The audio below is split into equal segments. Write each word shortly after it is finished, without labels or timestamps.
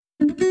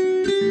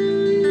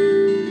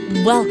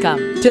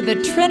Welcome to the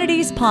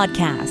Trinities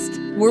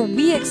Podcast, where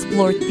we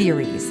explore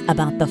theories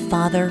about the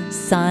Father,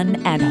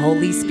 Son, and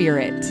Holy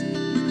Spirit.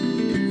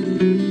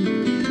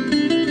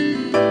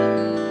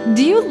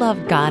 Do you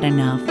love God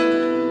enough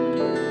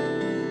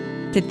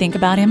to think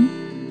about Him?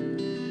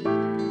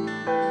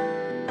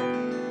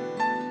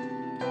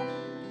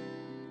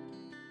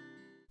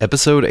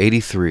 Episode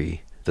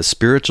 83, The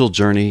Spiritual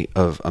Journey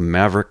of a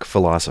Maverick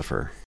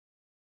Philosopher.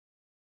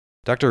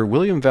 Dr.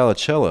 William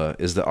Vallicella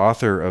is the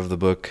author of the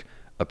book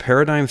A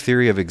Paradigm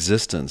Theory of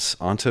Existence,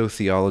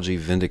 Ontotheology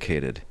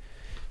Vindicated.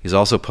 He's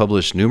also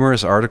published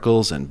numerous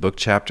articles and book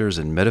chapters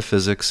in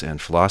metaphysics and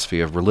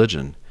philosophy of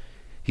religion.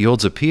 He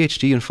holds a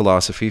PhD in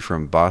philosophy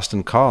from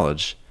Boston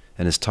College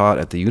and is taught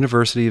at the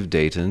University of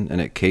Dayton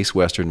and at Case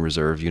Western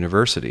Reserve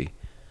University.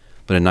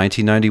 But in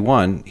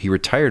 1991, he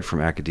retired from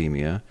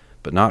academia,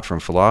 but not from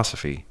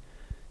philosophy.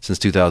 Since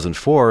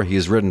 2004, he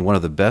has written one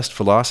of the best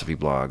philosophy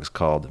blogs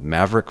called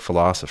Maverick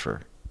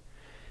Philosopher.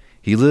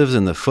 He lives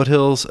in the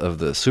foothills of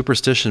the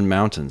Superstition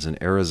Mountains in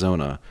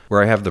Arizona,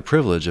 where I have the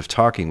privilege of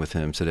talking with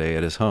him today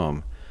at his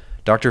home.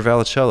 Dr.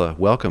 Vallicella,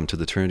 welcome to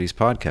the Trinities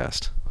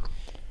Podcast.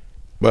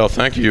 Well,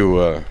 thank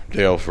you,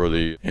 Dale, for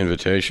the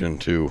invitation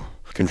to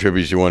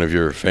contribute to one of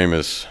your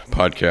famous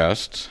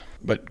podcasts.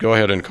 But go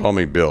ahead and call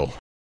me Bill.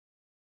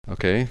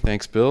 Okay,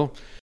 thanks, Bill.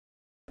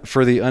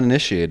 For the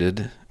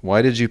uninitiated,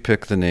 why did you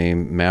pick the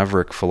name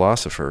Maverick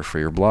Philosopher for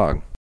your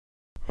blog?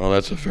 Well,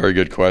 that's a very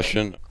good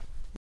question.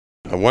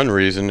 One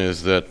reason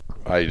is that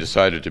I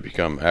decided to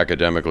become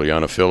academically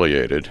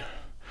unaffiliated,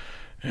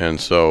 and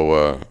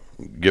so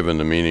given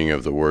the meaning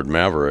of the word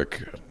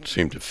maverick, it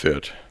seemed to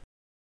fit.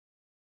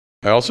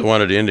 I also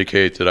wanted to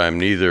indicate that I'm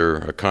neither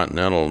a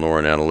continental nor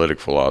an analytic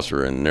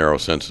philosopher in narrow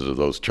senses of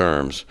those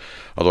terms.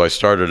 Although I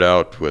started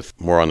out with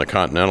more on the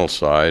continental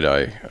side,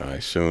 I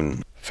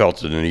soon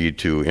felt the need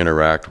to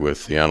interact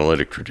with the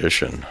analytic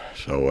tradition.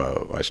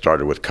 So I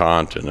started with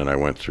Kant, and then I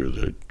went through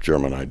the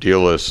German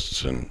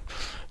idealists and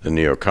the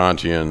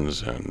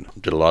Neo-Kantians, and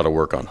did a lot of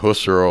work on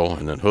Husserl,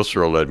 and then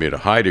Husserl led me to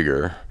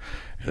Heidegger,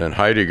 and then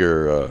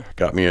Heidegger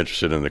got me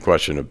interested in the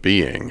question of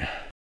being.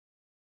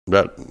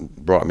 That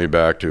brought me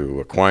back to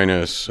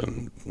Aquinas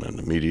and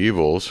the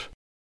medievals,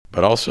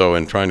 but also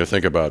in trying to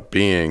think about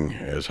being,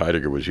 as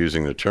Heidegger was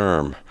using the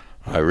term,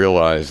 I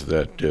realized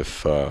that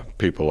if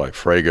people like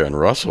Frege and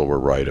Russell were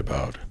right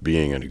about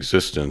being and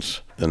existence,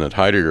 then that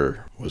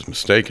Heidegger was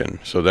mistaken.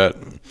 So that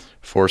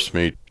forced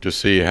me to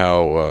see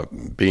how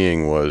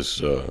being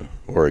was,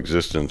 or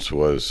existence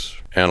was,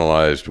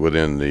 analyzed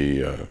within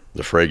the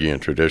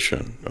Fregean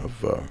tradition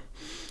of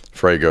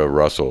Frege,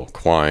 Russell,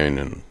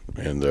 Quine,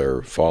 and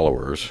their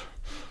followers,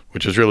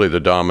 which is really the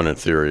dominant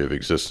theory of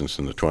existence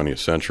in the 20th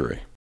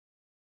century.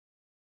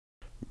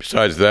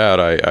 Besides that,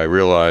 I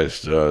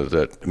realized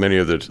that many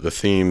of the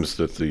themes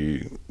that the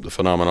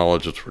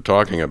phenomenologists were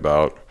talking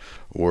about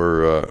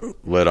were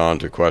led on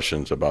to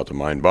questions about the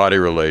mind-body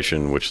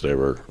relation, which they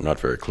were not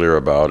very clear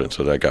about, and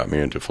so that got me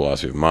into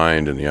philosophy of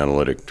mind and the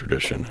analytic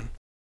tradition.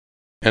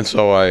 And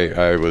so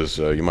I was,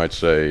 you might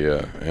say,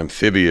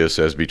 amphibious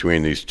as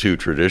between these two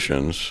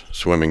traditions,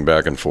 swimming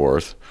back and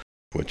forth,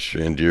 which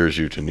endears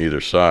you to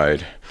neither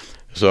side.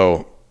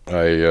 So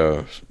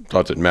I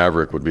thought that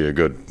Maverick would be a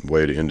good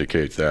way to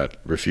indicate that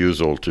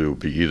refusal to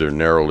be either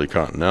narrowly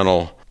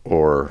continental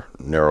or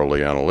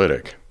narrowly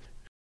analytic.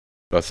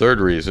 A third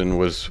reason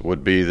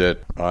would be that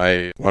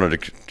I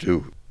wanted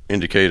to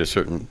indicate a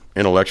certain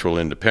intellectual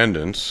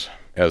independence,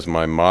 as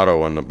my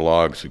motto on the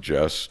blog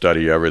suggests,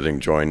 study everything,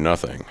 join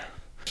nothing.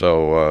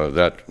 So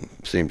that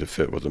seemed to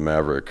fit with the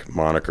Maverick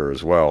moniker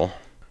as well.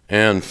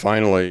 And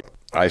finally,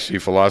 I see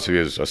philosophy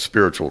as a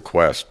spiritual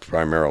quest,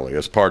 primarily,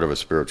 as part of a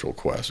spiritual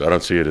quest. I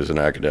don't see it as an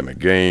academic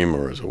game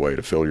or as a way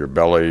to fill your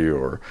belly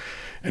or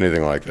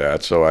anything like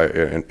that. So I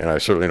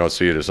certainly don't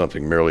see it as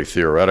something merely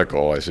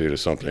theoretical. I see it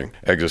as something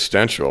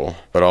existential,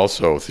 but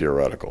also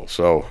theoretical.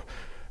 So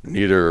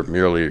neither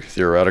merely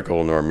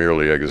theoretical nor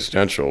merely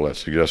existential. That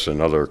suggests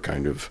another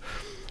kind of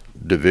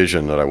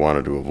division that I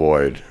wanted to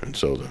avoid. And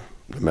so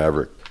the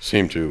Maverick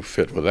seemed to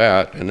fit with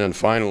that. And then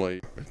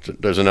finally,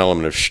 there's an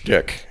element of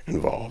shtick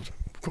involved,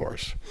 of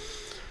course.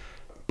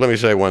 Let me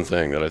say one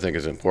thing that I think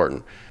is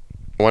important.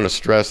 I want to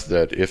stress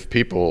that if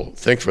people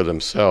think for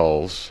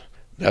themselves,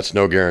 that's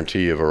no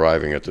guarantee of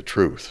arriving at the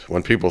truth.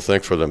 When people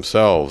think for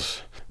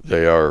themselves,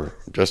 they are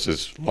just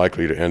as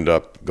likely to end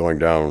up going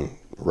down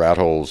rat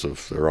holes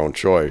of their own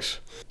choice.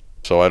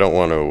 So I don't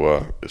want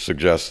to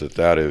suggest that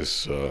that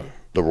is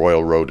the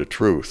royal road to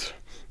truth.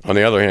 On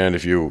the other hand,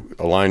 if you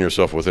align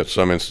yourself with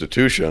some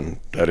institution,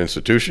 that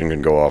institution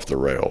can go off the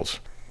rails.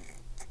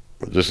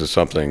 This is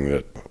something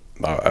that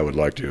I would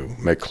like to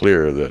make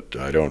clear, that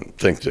I don't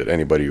think that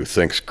anybody who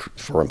thinks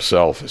for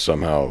himself is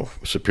somehow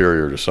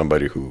superior to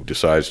somebody who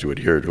decides to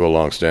adhere to a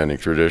long-standing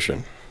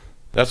tradition.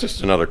 That's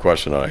just another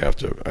question that I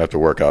have to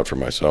work out for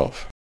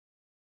myself.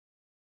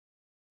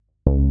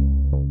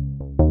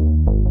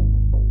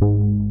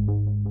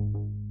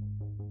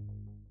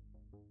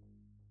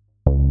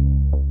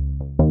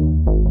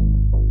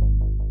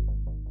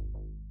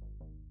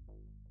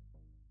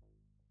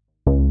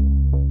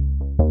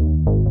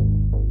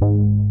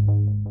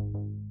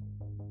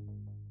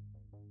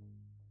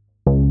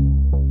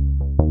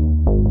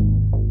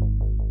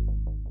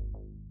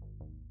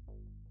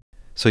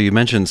 So you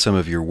mentioned some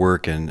of your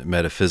work in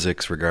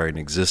metaphysics regarding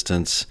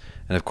existence,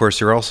 and of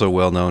course you're also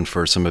well known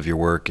for some of your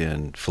work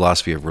in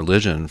philosophy of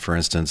religion. For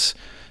instance,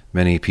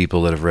 many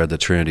people that have read the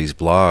Trinity's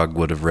blog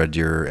would have read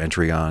your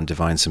entry on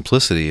divine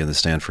simplicity in the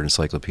Stanford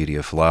Encyclopedia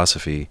of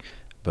Philosophy.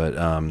 But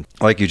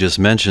like you just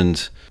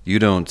mentioned, you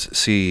don't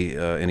see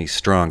any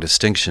strong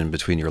distinction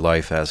between your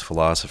life as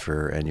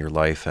philosopher and your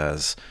life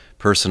as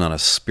person on a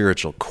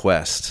spiritual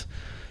quest.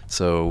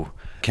 So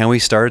can we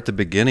start at the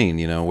beginning?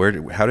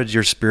 How did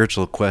your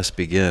spiritual quest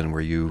begin?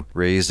 Were you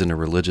raised in a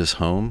religious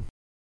home?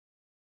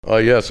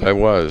 Yes, I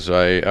was.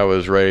 I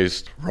was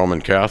raised Roman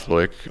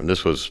Catholic, and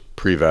this was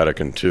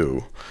pre-Vatican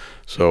II.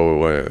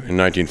 So in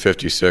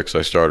 1956,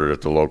 I started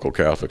at the local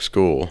Catholic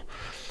school,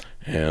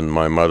 and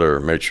my mother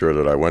made sure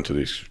that I went to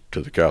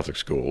the Catholic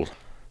school.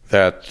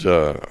 That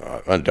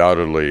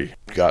undoubtedly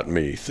got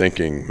me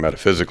thinking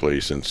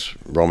metaphysically, since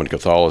Roman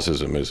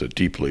Catholicism is a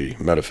deeply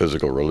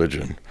metaphysical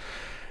religion.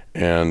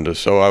 And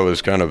so I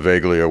was kind of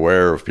vaguely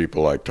aware of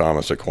people like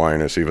Thomas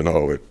Aquinas, even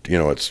though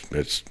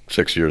it's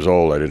 6 years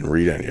old. I didn't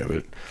read any of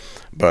it,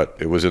 but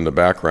it was in the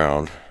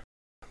background.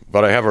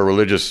 But I have a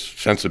religious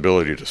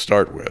sensibility to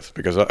start with,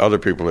 because other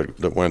people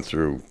that went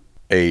through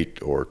 8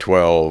 or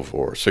 12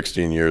 or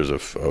 16 years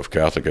of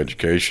Catholic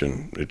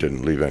education, it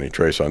didn't leave any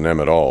trace on them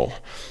at all.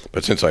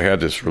 But since I had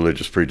this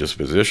religious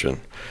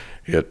predisposition,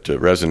 it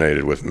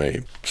resonated with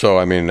me.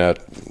 So, that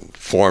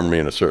formed me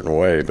in a certain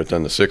way. But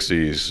then the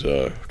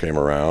 60s came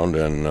around,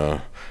 and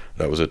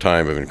that was a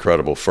time of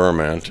incredible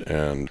ferment.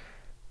 And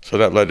so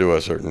that led to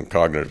a certain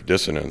cognitive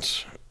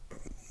dissonance.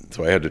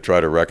 So I had to try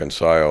to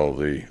reconcile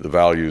the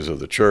values of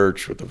the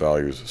church with the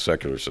values of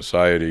secular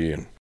society.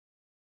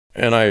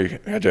 And I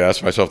had to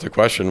ask myself the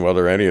question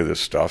whether any of this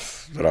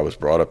stuff that I was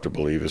brought up to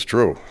believe is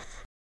true.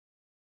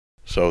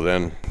 So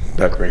then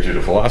that brings you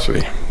to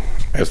philosophy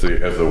as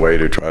the way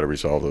to try to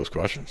resolve those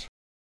questions.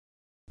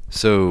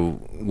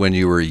 So when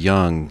you were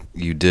young,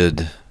 you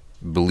did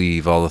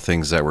believe all the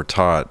things that were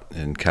taught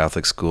in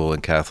Catholic school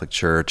and Catholic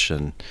church,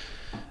 and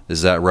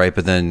is that right?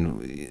 But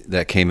then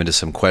that came into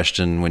some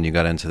question when you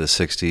got into the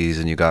 60s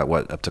and you got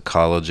up to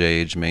college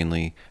age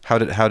mainly. How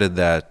did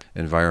that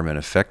environment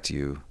affect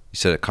you? You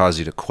said it caused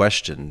you to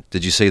question.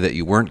 Did you say that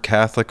you weren't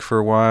Catholic for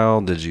a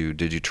while? Did you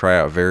try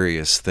out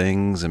various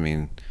things?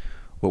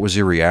 What was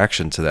your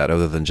reaction to that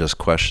other than just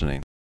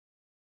questioning?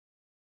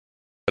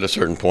 At a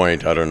certain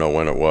point, I don't know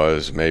when it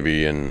was,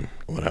 maybe when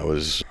I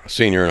was a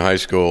senior in high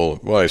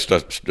school, I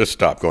just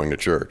stopped going to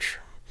church.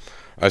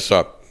 I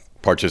stopped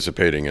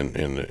participating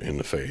in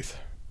the faith,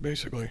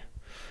 basically.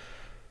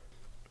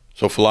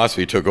 So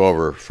philosophy took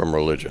over from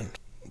religion.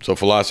 So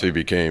philosophy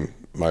became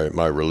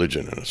my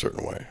religion in a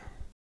certain way.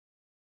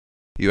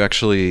 You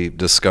actually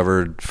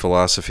discovered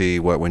philosophy,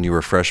 when you were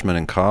a freshman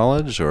in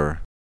college,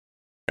 or?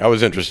 I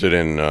was interested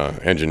in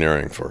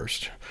engineering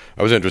first.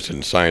 I was interested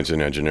in science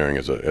and engineering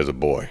as a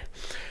boy.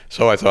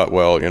 So I thought,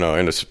 Sputnik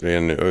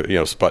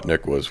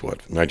was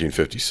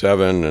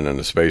 1957, and then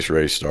the space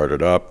race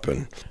started up,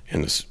 and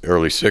in the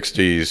early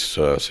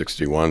 60s,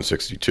 61,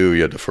 62,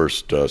 you had the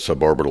first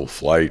suborbital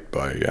flight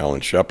by Alan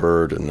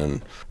Shepard, and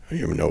then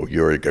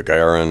Yuri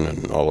Gagarin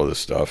and all of this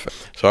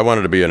stuff. So I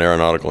wanted to be an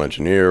aeronautical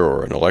engineer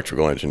or an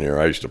electrical engineer.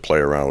 I used to play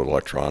around with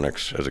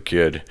electronics as a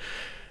kid.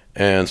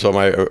 And so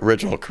my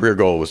original career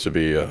goal was to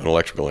be an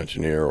electrical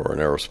engineer or an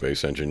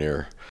aerospace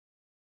engineer.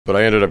 But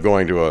I ended up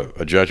going to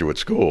a Jesuit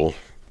school,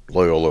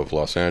 Loyola of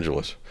Los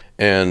Angeles.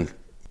 And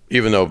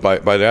even though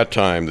by that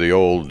time the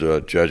old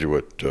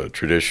Jesuit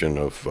tradition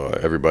of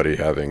everybody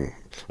having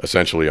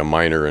essentially a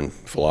minor in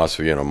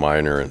philosophy and a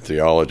minor in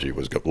theology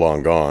was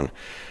long gone,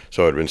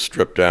 so it had been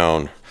stripped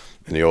down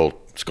and the old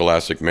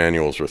scholastic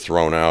manuals were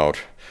thrown out.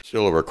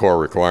 Still there were core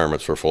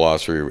requirements for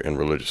philosophy and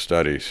religious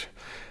studies.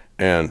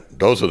 And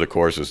those are the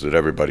courses that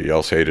everybody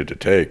else hated to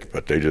take,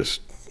 but they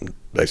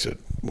said,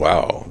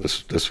 wow,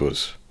 this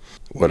was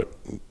what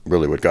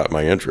got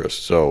my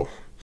interest. So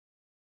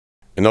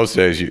in those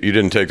days, you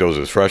didn't take those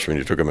as freshmen,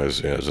 you took them as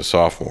a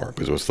sophomore,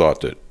 because it was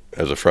thought that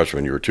as a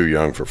freshman you were too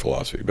young for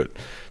philosophy.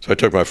 So I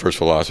took my first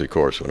philosophy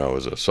course when I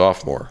was a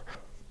sophomore,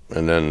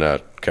 and then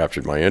that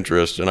captured my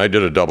interest, and I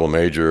did a double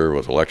major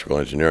with electrical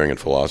engineering and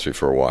philosophy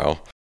for a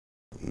while.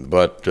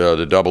 But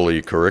the double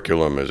E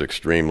curriculum is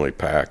extremely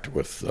packed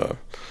with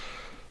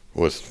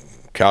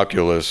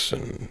calculus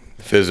and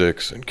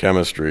physics and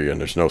chemistry,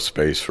 and there's no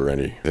space for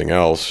anything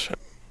else.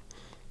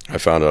 I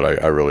found that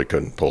I really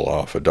couldn't pull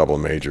off a double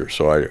major,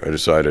 so I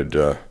decided,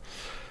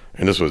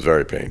 and this was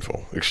very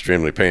painful,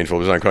 extremely painful,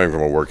 because I'm coming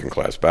from a working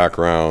class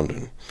background,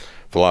 and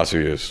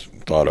philosophy is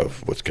thought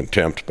of with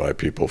contempt by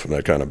people from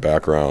that kind of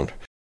background.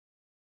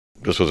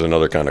 This was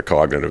another kind of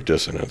cognitive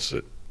dissonance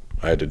that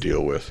I had to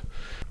deal with.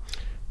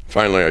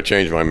 Finally, I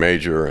changed my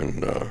major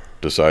and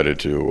decided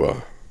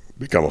to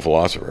become a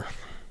philosopher.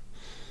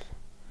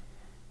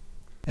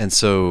 And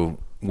so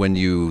when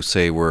you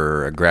say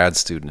were a grad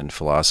student in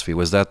philosophy,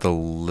 was that the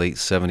late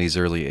 70s,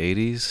 early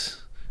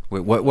 80s?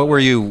 What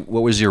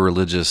was your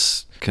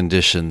religious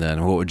condition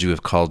then? What would you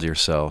have called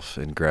yourself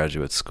in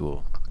graduate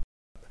school?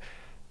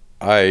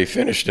 I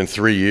finished in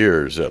 3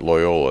 years at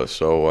Loyola,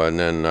 and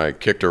then I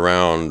kicked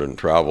around and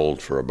traveled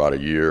for about a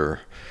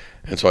year.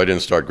 And so I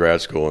didn't start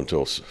grad school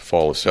until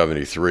fall of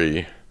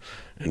 73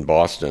 in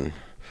Boston.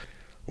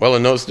 Well,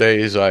 in those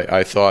days,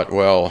 I thought,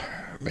 well,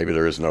 maybe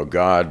there is no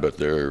God, but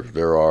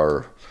there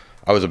are.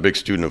 I was a big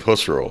student of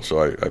Husserl,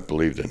 so I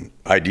believed in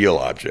ideal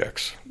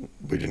objects.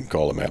 We didn't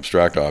call them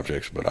abstract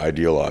objects, but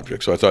ideal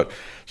objects. So I thought,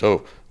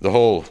 so the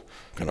whole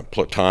kind of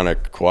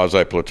Platonic,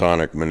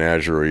 quasi-Platonic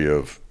menagerie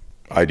of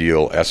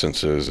ideal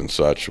essences and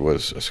such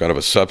was kind of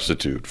a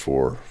substitute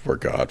for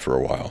God for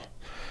a while.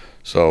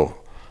 So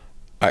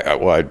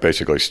I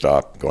basically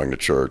stopped going to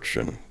church,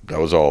 and that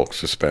was all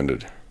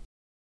suspended.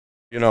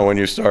 You know, when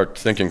you start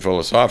thinking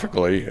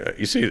philosophically,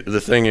 you see, the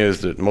thing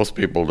is that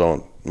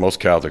most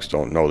Catholics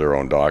don't know their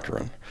own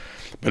doctrine.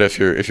 But if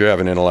you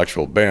have an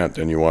intellectual bent,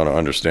 then you want to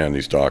understand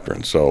these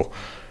doctrines. So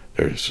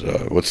there's,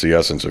 what's the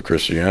essence of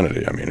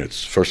Christianity? I mean,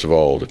 it's, first of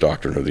all, the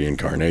doctrine of the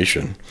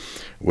Incarnation,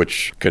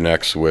 which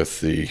connects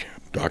with the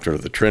doctrine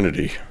of the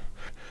Trinity.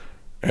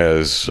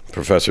 As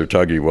Professor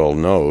Tuggy well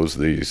knows,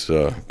 these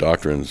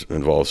doctrines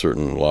involve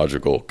certain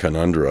logical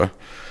conundra.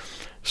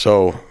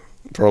 So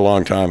for a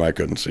long time, I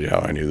couldn't see how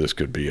I knew this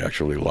could be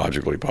actually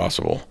logically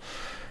possible.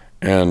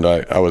 And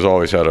I was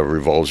always had a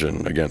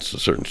revulsion against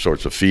certain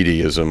sorts of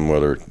fideism,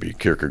 whether it be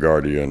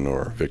Kierkegaardian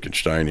or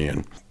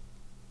Wittgensteinian.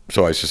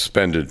 So I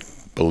suspended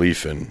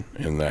belief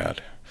in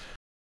that.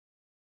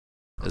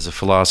 As a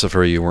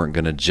philosopher, you weren't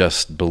going to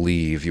just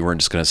believe. You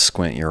weren't just going to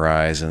squint your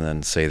eyes and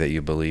then say that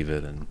you believe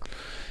it.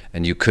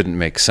 And you couldn't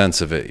make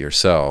sense of it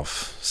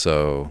yourself.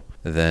 So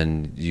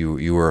then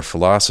you were a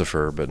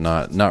philosopher, but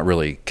not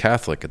really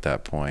Catholic at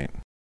that point.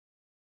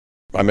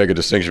 I make a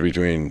distinction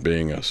between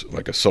being a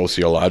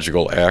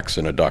sociological X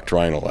and a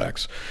doctrinal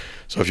X.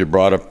 So if you're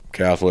brought up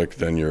Catholic,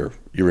 then you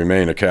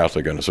remain a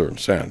Catholic in a certain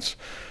sense,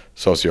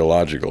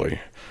 sociologically,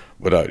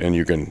 and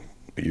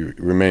you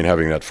remain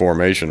having that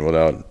formation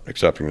without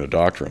accepting the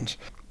doctrines.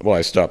 Well,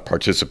 I stopped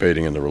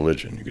participating in the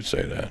religion, you could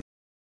say that.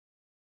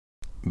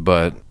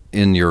 But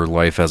in your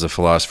life as a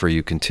philosopher,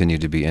 you continue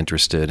to be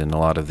interested in a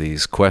lot of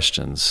these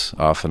questions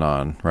off and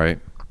on, right?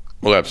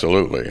 Well,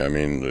 absolutely. I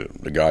mean,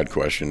 the God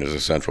question is a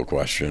central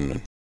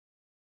question.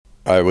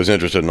 I was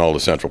interested in all the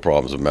central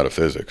problems of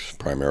metaphysics,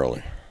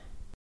 primarily.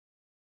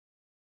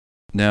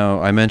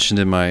 Now, I mentioned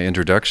in my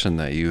introduction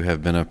that you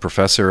have been a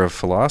professor of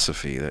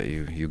philosophy, that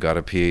you got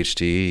a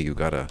PhD, you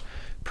got a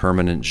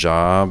permanent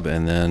job,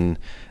 and then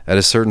at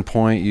a certain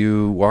point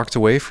you walked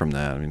away from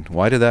that. I mean,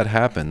 why did that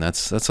happen?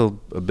 That's a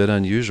bit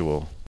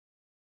unusual.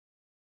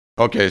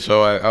 Okay,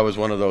 so I was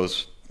one of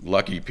those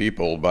lucky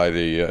people. By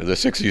the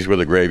 60s were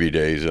the gravy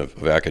days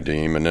of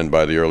academe, and then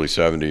by the early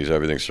 70s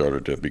everything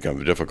started to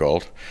become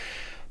difficult.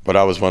 But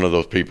I was one of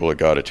those people that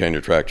got a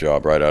tenure track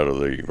job right out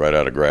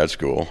of grad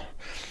school,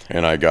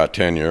 and I got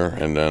tenure,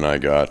 and then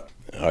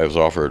I was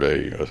offered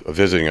a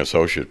visiting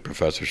associate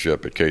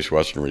professorship at Case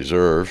Western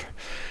Reserve,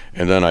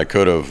 and then I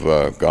could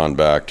have gone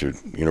back to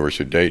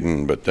University of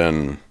Dayton, but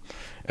then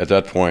at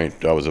that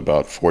point I was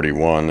about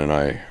 41,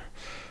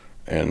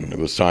 and it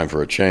was time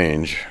for a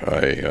change.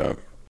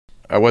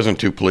 I wasn't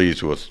too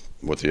pleased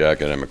with the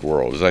academic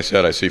world. As I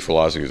said, I see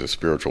philosophy as a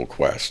spiritual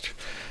quest,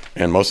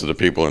 and most of the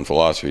people in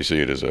philosophy see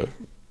it as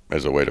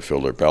a way to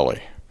fill their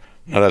belly.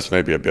 Now that's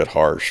maybe a bit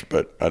harsh,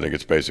 but I think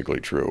it's basically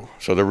true.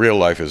 So the real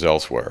life is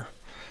elsewhere.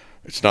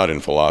 It's not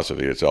in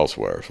philosophy, it's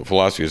elsewhere. So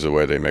philosophy is the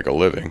way they make a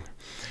living.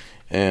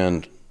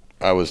 And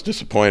I was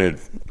disappointed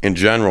in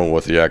general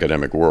with the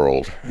academic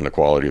world and the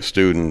quality of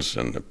students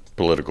and the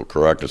political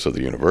correctness of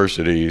the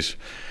universities.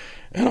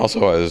 And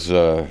also I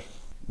was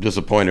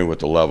disappointed with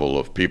the level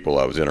of people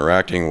I was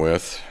interacting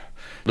with.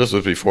 This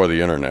was before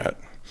the internet.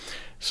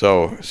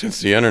 So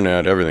since the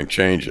internet, everything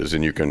changes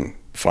and you can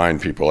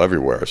find people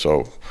everywhere.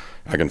 So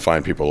I can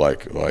find people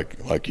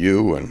like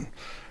you and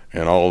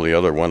all the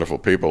other wonderful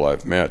people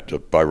I've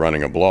met by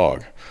running a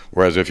blog.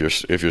 Whereas if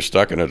you're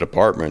stuck in a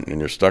department and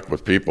you're stuck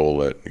with people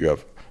that you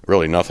have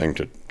really nothing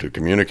to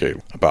communicate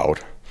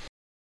about.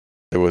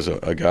 There was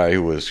a guy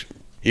who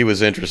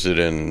was interested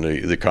in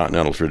the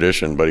continental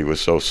tradition, but he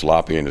was so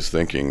sloppy in his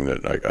thinking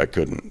that I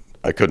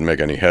couldn't make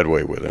any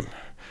headway with him.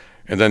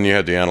 And then you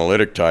had the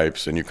analytic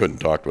types, and you couldn't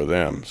talk with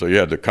them. So you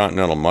had the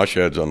continental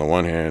mushheads on the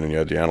one hand, and you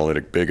had the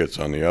analytic bigots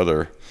on the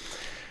other.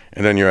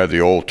 And then you had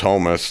the old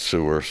Thomists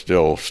who were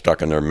still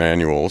stuck in their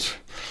manuals,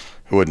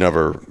 who had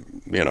never,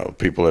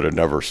 people that had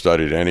never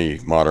studied any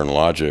modern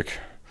logic.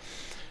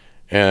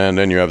 And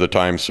then you have the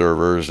time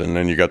servers, and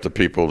then you got the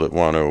people that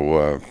want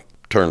to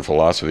turn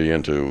philosophy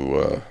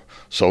into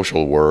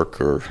social work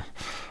or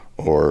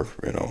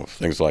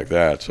things like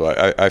that. So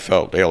I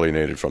felt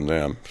alienated from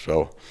them.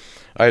 So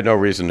I had no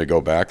reason to go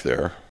back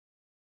there.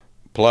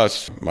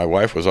 Plus, my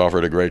wife was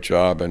offered a great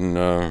job in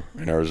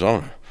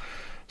Arizona.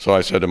 So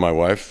I said to my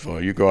wife,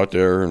 you go out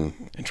there and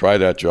try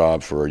that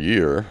job for a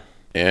year,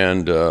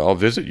 and I'll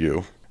visit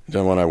you.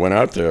 Then when I went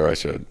out there, I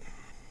said,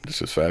 this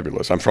is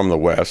fabulous. I'm from the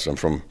West. I'm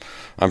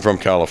from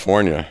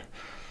California.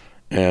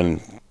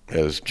 And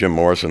as Jim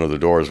Morrison of the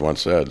Doors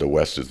once said, the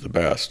West is the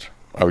best.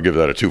 I would give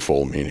that a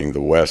twofold meaning.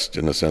 The West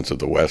in the sense of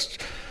the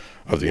West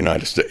of the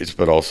United States,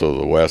 but also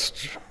the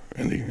West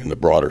in the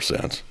broader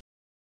sense.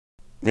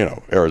 You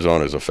know,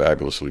 Arizona is a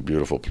fabulously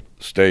beautiful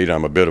state.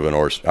 I'm a bit of an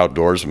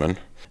outdoorsman.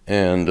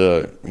 And,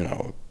 you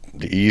know,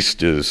 the East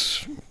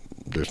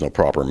there's no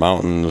proper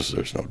mountains,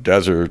 there's no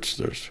deserts,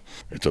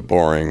 it's a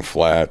boring,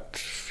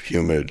 flat,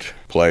 humid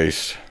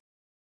place.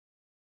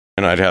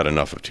 And I'd had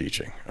enough of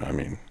teaching. I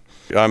mean,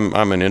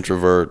 I'm an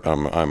introvert,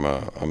 I'm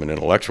an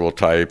intellectual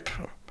type.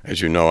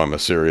 As you know, I'm a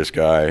serious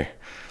guy.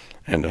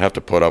 And to have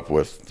to put up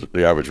with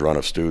the average run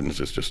of students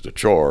is just a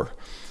chore.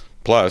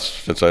 Plus,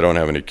 since I don't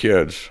have any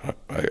kids,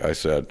 I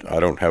said, I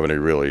don't have any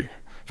really,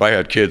 if I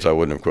had kids, I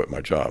wouldn't have quit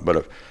my job.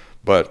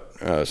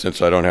 But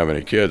since I don't have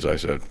any kids, I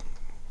said,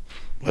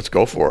 let's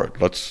go for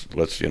it. Let's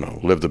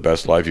live the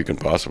best life you can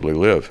possibly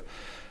live.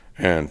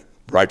 And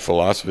write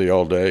philosophy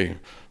all day,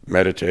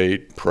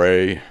 meditate,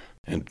 pray,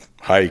 and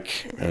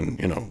hike, and,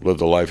 live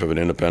the life of an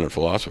independent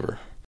philosopher.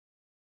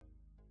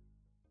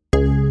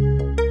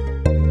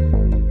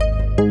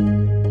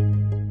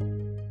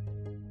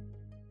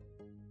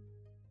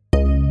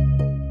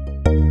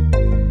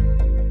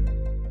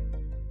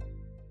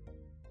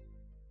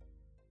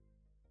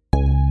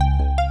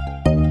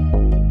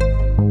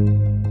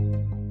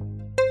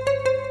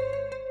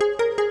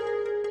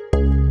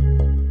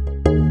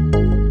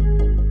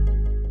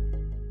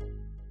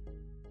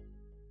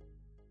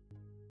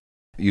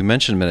 You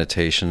mentioned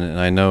meditation, and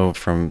I know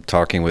from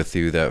talking with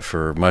you that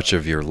for much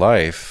of your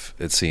life,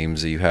 it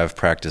seems that you have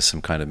practiced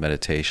some kind of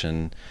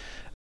meditation.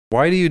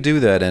 Why do you do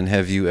that, and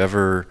have you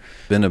ever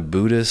been a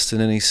Buddhist in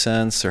any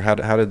sense, or how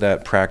did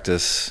that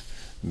practice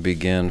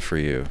begin for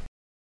you?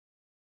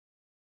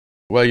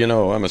 Well,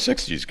 I'm a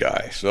 60s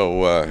guy, so,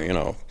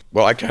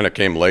 well, I kind of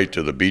came late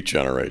to the Beat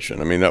generation.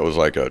 I mean, that was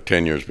like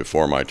 10 years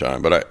before my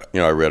time, but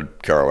I read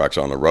Kerouac's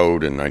On the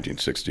Road in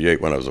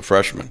 1968 when I was a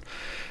freshman.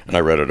 And I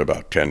read it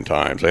about 10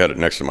 times. I had it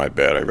next to my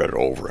bed. I read it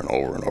over and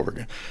over and over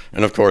again.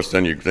 And of course,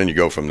 then you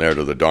go from there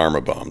to the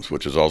Dharma Bums,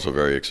 which is also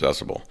very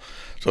accessible.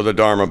 So the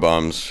Dharma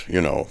Bums,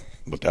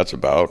 what that's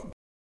about.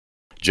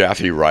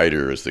 Jaffe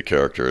Ryder is the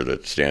character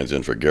that stands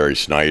in for Gary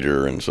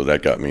Snyder, and so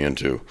that got me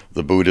into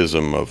the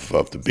Buddhism of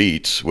the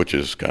Beats, which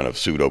is kind of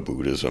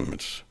pseudo-Buddhism.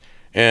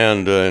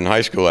 And in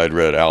high school, I'd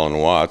read Alan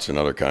Watts,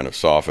 another kind of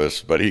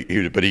sophist, but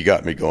he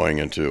got me going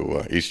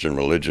into Eastern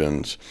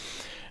religions.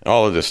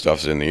 All of this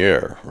stuff's in the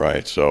air,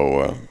 right?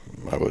 So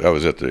I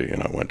was at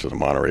went to the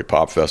Monterey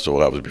Pop Festival.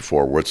 That was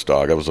before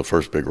Woodstock. That was the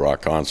first big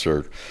rock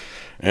concert.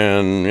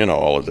 And,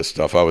 all of this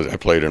stuff. I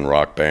played in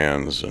rock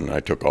bands, and I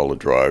took all the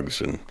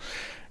drugs, and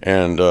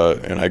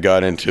I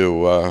got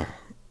into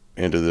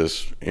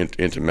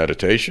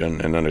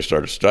meditation, and then I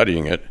started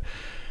studying it.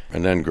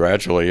 And then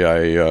gradually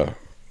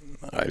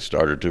I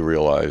started to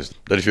realize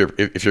that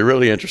if you're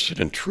really interested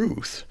in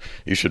truth,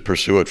 you should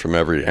pursue it from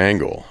every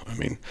angle. I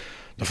mean,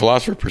 the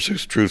philosopher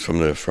pursues truth from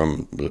the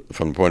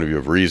point of view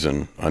of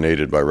reason,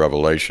 unaided by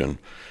revelation.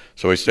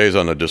 So he stays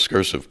on the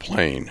discursive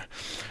plane.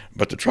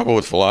 But the trouble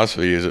with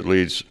philosophy is it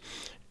leads,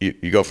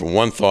 you go from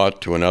one thought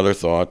to another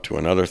thought, to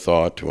another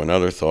thought, to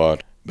another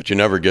thought, but you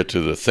never get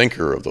to the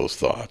thinker of those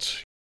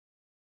thoughts.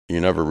 You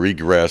never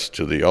regress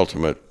to the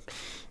ultimate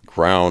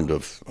ground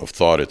of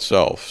thought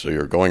itself. So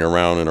you're going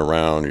around and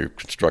around, you're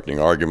constructing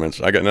arguments.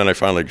 And then I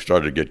finally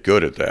started to get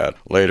good at that.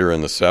 Later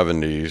in the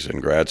 70s in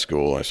grad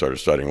school, I started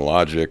studying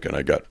logic, and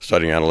I got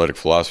studying analytic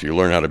philosophy. You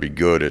learn how to be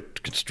good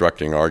at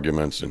constructing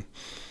arguments,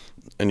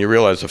 and you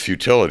realize the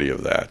futility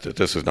of that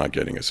this is not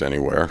getting us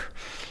anywhere.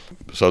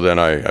 So then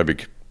I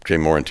became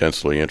more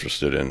intensely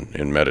interested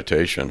in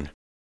meditation,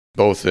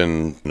 both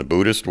in the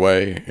Buddhist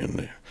way, in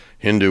the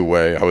Hindu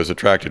way. I was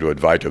attracted to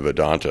Advaita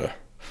Vedanta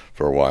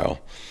for a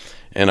while.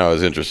 And I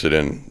was interested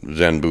in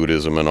Zen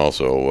Buddhism and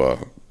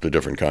also the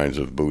different kinds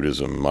of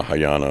Buddhism,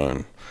 Mahayana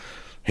and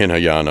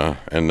Hinayana,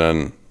 and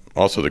then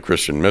also the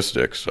Christian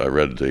mystics. I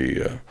read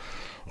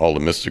all the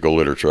mystical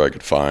literature I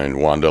could find,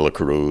 Juan de la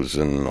Cruz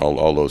and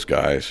all those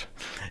guys.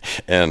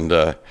 And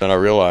then I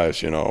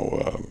realized,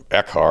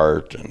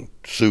 Eckhart and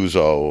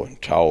Suzo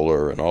and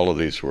Tauler and all of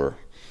these were.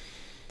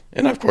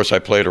 And of course, I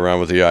played around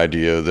with the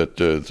idea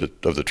that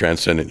of the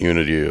transcendent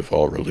unity of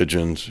all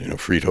religions.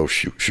 Frito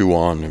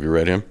Schuon, have you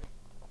read him?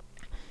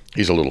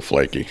 He's a little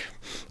flaky,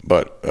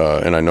 but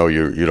and I know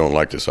you don't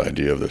like this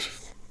idea of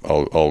this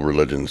all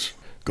religions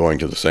going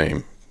to the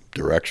same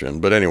direction.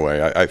 But anyway,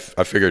 I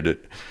figured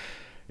that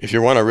if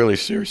you want to really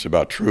serious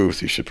about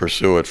truth, you should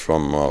pursue it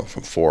from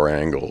 4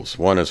 angles.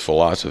 One is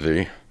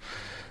philosophy,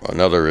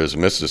 another is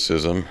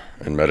mysticism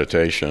and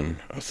meditation,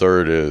 a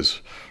third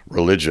is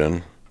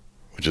religion,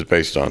 which is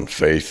based on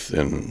faith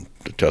in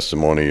the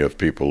testimony of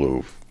people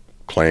who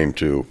claim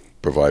to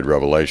provide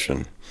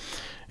revelation,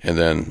 and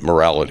then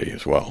morality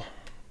as well.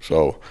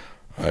 So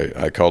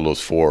I call those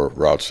 4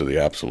 routes to the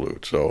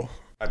absolute. So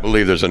I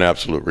believe there's an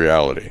absolute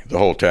reality. The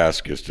whole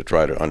task is to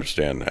try to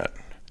understand that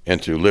and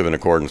to live in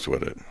accordance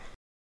with it.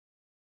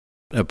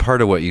 A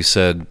part of what you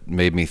said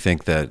made me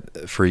think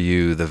that for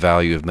you, the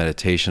value of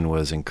meditation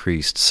was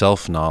increased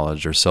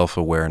self-knowledge or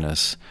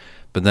self-awareness.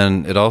 But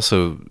then it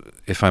also,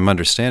 if I'm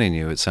understanding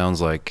you, it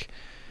sounds like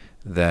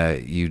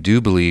that you do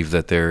believe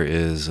that there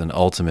is an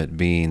ultimate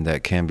being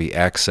that can be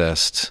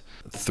accessed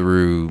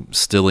through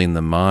stilling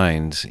the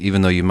mind,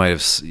 even though you may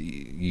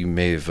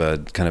have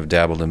kind of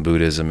dabbled in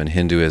Buddhism and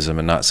Hinduism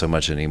and not so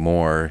much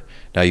anymore.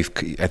 Now I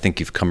think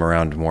you've come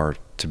around more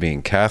to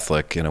being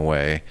Catholic in a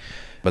way,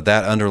 but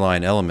that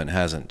underlying element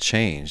hasn't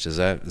changed. Is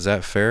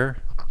that fair?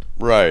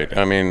 Right.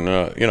 I mean,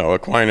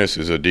 Aquinas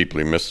is a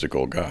deeply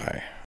mystical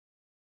guy.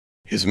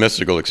 His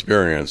mystical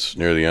experience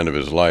near the end of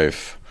his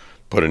life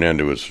put an end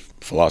to his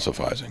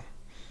philosophizing,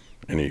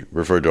 and he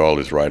referred to all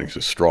his writings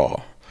as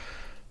straw.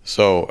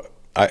 So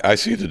I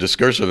see the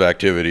discursive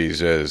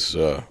activities as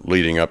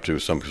leading up to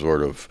some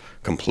sort of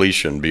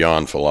completion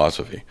beyond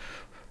philosophy.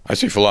 I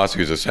see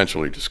philosophy as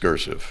essentially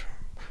discursive,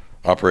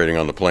 operating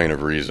on the plane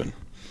of reason.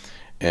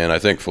 And I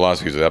think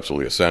philosophy is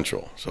absolutely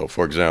essential. So,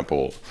 for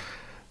example,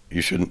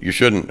 you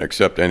shouldn't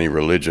accept any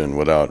religion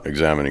without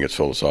examining its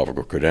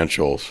philosophical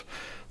credentials.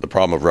 The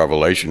problem of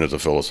revelation is a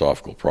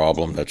philosophical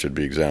problem that should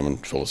be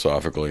examined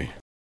philosophically.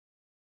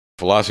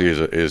 Philosophy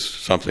is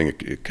something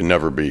that can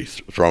never be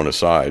thrown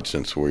aside,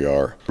 since we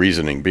are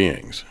reasoning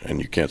beings,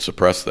 and you can't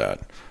suppress that.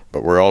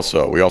 But we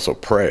also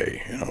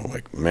pray.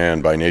 Like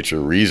man by nature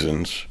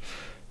reasons,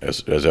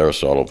 as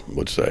Aristotle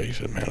would say. He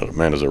said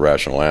man is a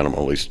rational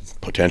animal, at least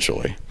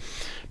potentially.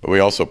 But we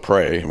also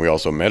pray and we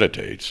also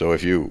meditate. So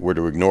if you were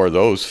to ignore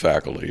those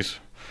faculties,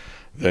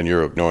 then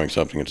you're ignoring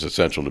something that's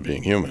essential to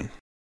being human.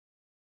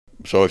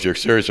 So if you're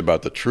serious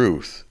about the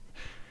truth,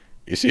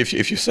 you see,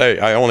 if you say,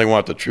 I only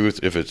want the truth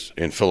if it's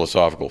in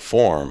philosophical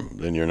form,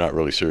 then you're not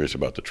really serious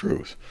about the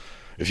truth.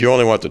 If you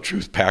only want the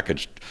truth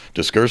packaged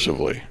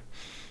discursively,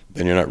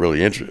 then you're not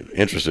really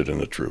interested in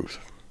the truth.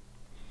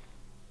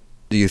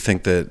 Do you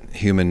think that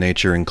human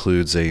nature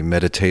includes a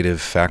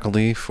meditative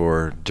faculty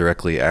for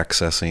directly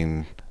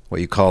accessing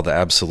what you call the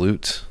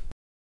absolute?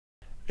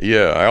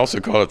 Yeah, I also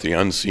call it the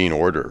unseen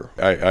order.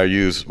 I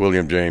use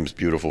William James'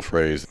 beautiful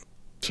phrase.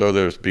 So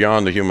there's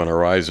beyond the human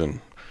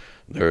horizon,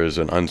 there is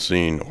an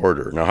unseen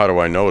order. Now, how do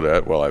I know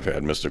that? Well, I've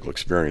had mystical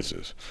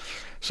experiences.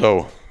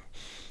 So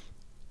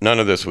none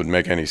of this would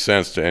make any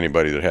sense to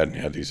anybody that hadn't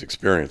had these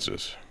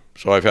experiences.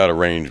 So I've had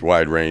a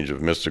wide range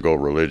of mystical,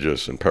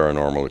 religious, and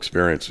paranormal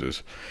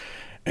experiences.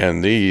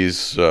 And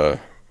these, of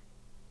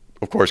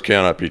course,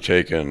 cannot be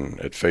taken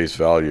at face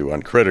value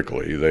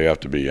uncritically. They have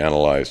to be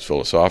analyzed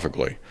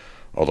philosophically,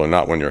 although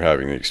not when you're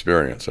having the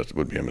experience. That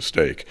would be a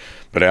mistake.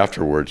 But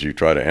afterwards, you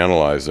try to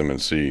analyze them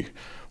and see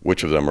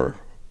which of them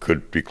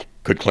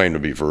could claim to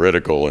be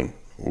veridical and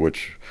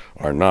which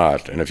are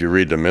not. And if you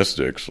read the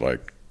mystics,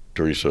 like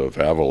Teresa of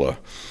Avila,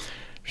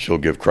 she'll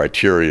give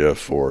criteria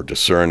for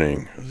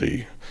discerning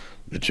the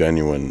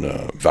genuine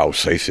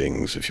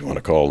vouchsafings, if you want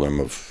to call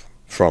them,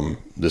 from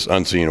this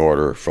unseen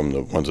order from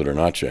the ones that are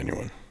not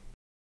genuine.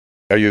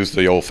 I use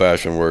the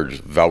old-fashioned word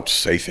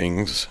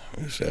vouchsafings.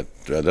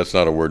 That's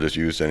not a word that's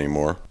used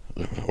anymore.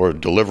 Or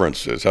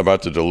deliverances. How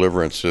about the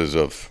deliverances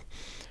of,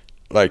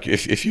 like,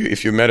 if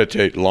you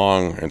meditate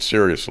long and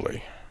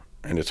seriously,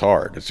 and it's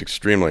hard, it's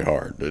extremely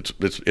hard.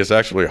 It's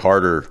actually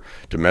harder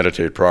to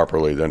meditate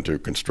properly than to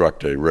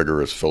construct a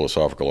rigorous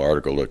philosophical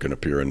article that can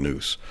appear in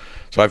Nous.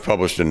 So I've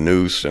published in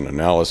Nous and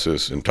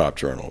Analysis in top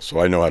journals,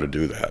 so I know how to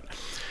do that.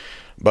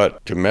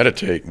 But to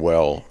meditate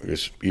well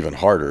is even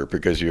harder,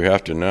 because you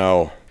have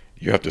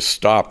to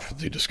stop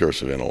the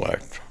discursive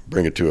intellect,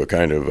 bring it to a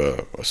kind of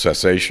a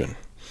cessation.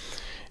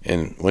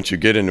 And once you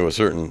get into a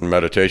certain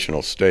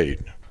meditational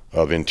state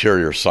of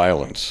interior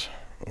silence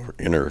or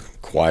inner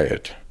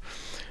quiet,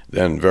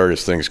 then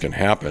various things can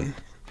happen,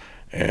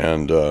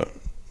 and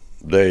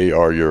they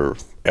are your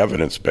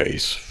evidence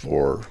base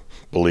for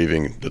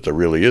believing that there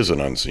really is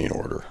an unseen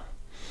order.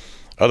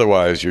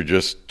 Otherwise,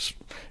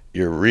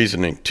 you're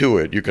reasoning to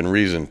it. You can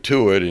reason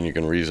to it and you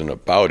can reason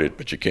about it,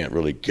 but you can't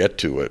really get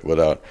to it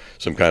without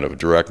some kind of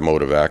direct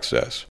mode of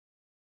access.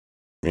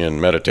 In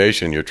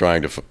meditation, you're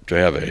trying to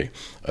have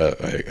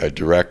a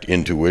direct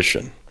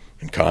intuition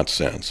in Kant's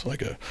sense,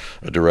 like a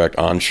direct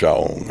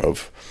Anschauung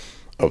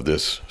of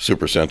this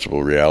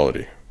supersensible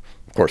reality.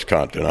 Of course,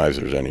 Kant denies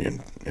there's any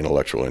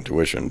intellectual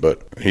intuition,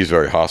 but he's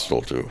very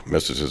hostile to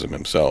mysticism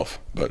himself.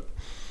 But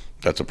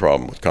that's a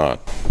problem with Kant,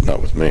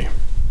 not with me.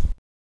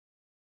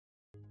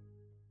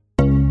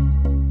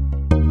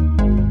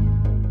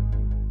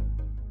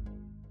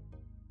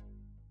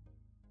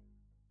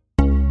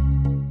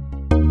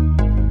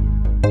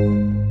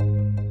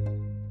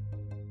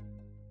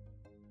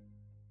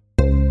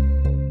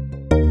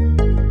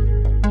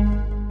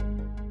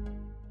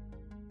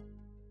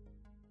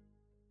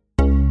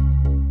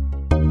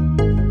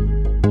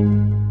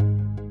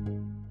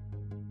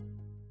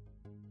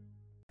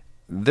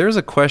 There's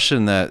a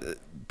question that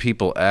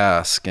people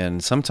ask,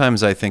 and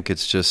sometimes I think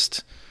it's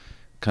just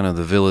kind of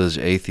the village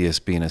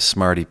atheist being a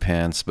smarty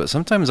pants, but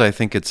sometimes I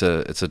think it's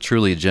a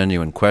truly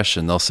genuine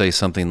question. They'll say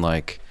something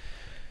like,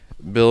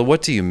 Bill,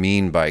 what do you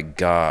mean by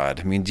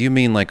God? I mean, do you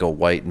mean like a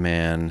white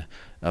man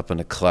up in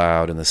a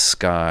cloud in the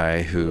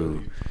sky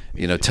who,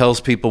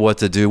 tells people what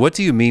to do? What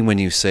do you mean when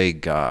you say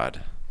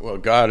God? Well,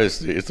 God is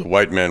the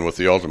white man with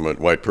the ultimate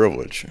white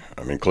privilege.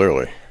 I mean,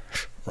 clearly,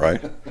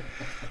 right?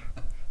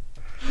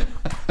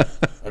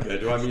 Okay,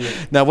 do I mean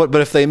Now,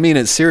 but if they mean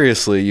it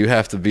seriously, you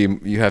have to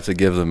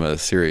give them a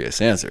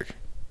serious answer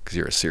because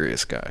you're a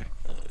serious guy.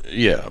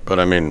 Yeah, but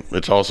I mean,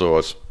 it's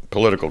also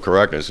political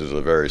correctness is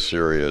a very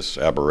serious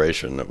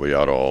aberration that we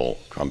ought to all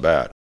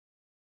combat.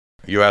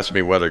 You asked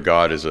me whether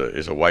God is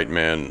a white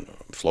man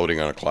floating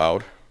on a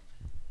cloud.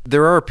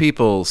 There are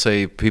people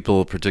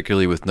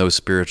particularly with no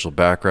spiritual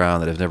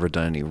background that have never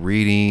done any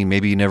reading,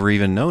 maybe never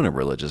even known a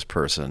religious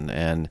person,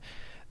 and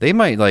they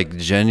might like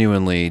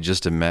genuinely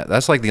just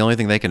that's like the only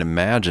thing they can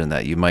imagine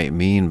that you might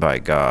mean by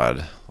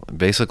God,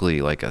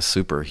 basically like a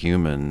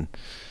superhuman.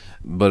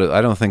 But I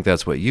don't think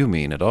that's what you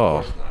mean at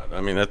all. I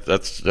mean,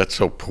 that's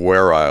so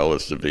puerile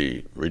as to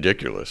be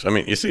ridiculous. I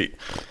mean, you see,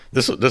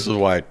 this is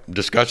why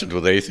discussions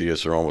with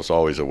atheists are almost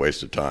always a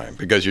waste of time,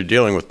 because you're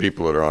dealing with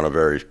people that are on a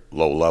very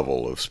low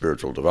level of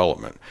spiritual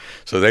development.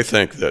 So they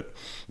think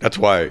that's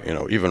why,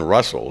 even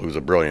Russell, who's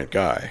a brilliant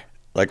guy,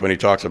 like when he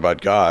talks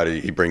about God,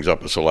 he brings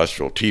up a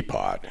celestial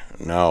teapot.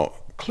 Now,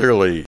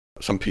 clearly,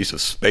 some piece of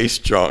space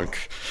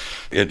junk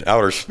in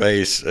outer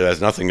space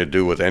has nothing to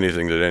do with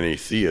anything that any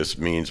theist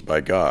means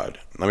by God.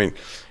 I mean,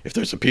 if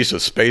there's a piece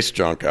of space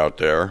junk out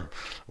there,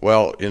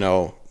 well,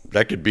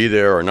 that could be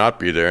there or not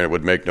be there, and it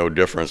would make no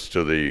difference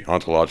to the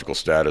ontological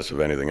status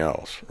of anything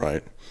else,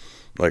 right?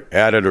 Like,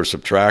 add it or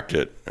subtract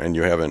it, and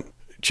you haven't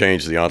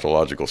changed the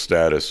ontological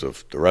status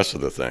of the rest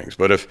of the things.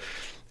 But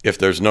if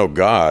there's no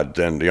God,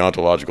 then the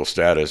ontological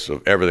status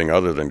of everything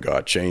other than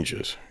God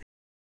changes.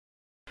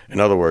 In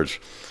other words,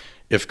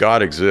 if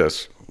God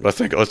exists, let's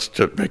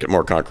to make it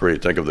more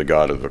concrete, think of the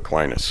God of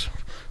Aquinas,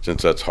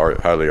 since that's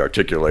highly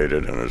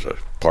articulated and is a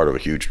part of a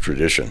huge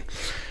tradition.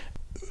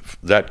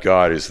 That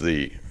God is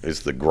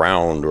the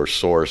ground or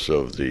source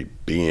of the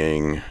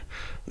being,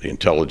 the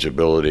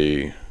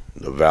intelligibility,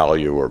 the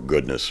value or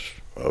goodness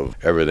of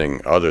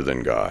everything other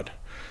than God.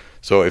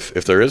 So if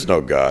there is no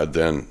God,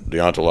 then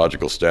the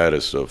ontological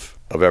status of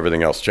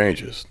everything else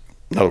changes.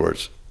 In other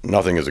words,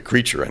 nothing is a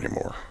creature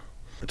anymore.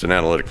 It's an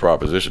analytic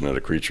proposition that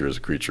a creature is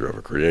a creature of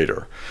a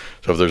creator.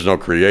 So if there's no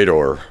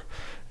creator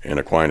in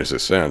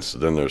Aquinas' sense,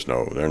 then there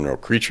are no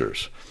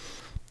creatures.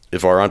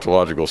 If our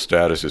ontological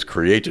status is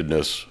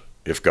createdness,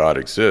 if God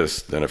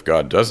exists, then if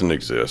God doesn't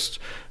exist,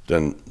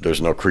 then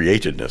there's no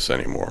createdness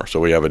anymore.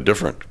 So we have a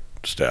different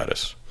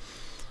status.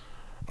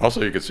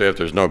 Also, you could say if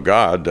there's no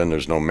God, then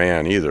there's no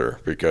man either,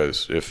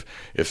 because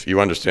if you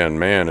understand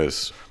man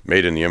is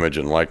made in the image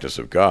and likeness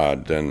of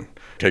God, then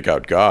take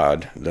out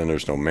God, then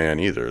there's no man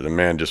either. The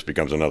man just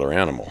becomes another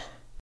animal.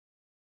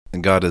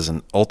 And God is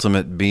an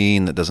ultimate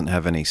being that doesn't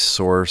have any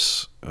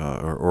source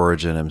or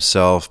origin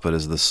himself, but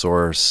is the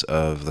source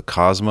of the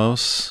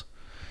cosmos,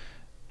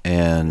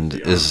 and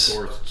is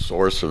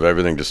source of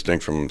everything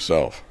distinct from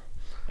himself.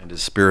 And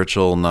is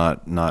spiritual,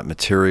 not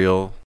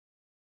material.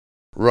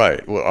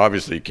 Right. Well,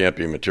 obviously, he can't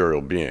be a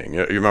material being.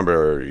 You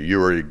remember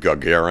Yuri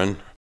Gagarin?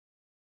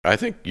 I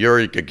think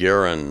Yuri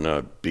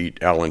Gagarin beat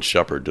Alan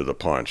Shepard to the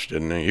punch,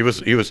 didn't he? He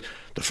was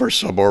the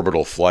first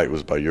suborbital flight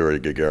was by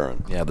Yuri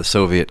Gagarin. Yeah, the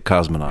Soviet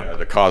cosmonaut. Yeah,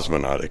 the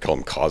cosmonaut. They call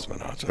them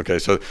cosmonauts. Okay,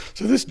 so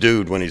this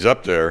dude, when he's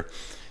up there,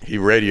 he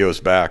radios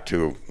back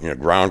to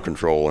ground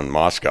control in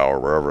Moscow or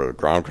wherever the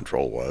ground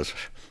control was,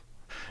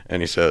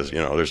 and he says,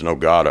 there's no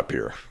God up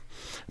here.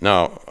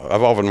 Now,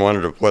 I've often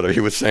wondered whether he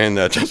was saying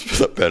that just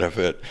for the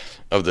benefit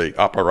of the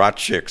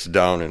apparatchiks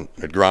down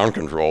at ground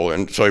control,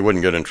 and so he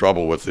wouldn't get in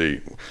trouble with the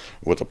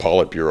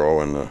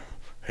Politburo and the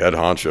head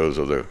honchos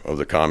of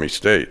the commie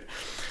state,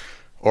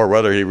 or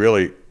whether he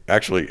really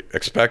actually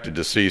expected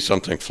to see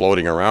something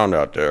floating around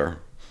out there,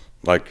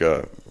 like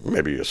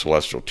maybe a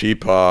celestial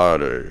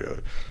teapot,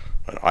 an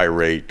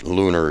irate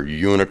lunar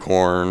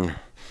unicorn,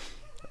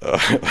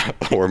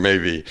 or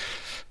maybe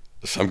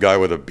some guy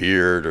with a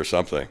beard or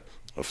something.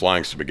 A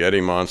flying spaghetti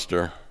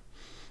monster.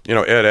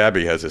 Ed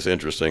Abbey has this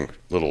interesting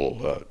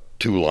little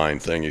two-line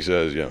thing. He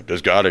says,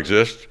 does God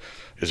exist?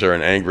 Is there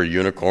an angry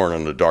unicorn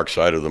on the dark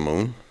side of the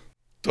moon?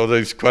 So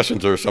these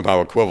questions are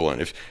somehow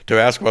equivalent. To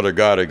ask whether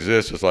God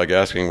exists is like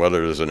asking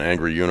whether there's an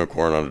angry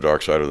unicorn on the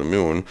dark side of the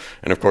moon.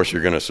 And of course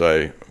you're going to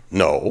say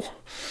no.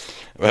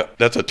 But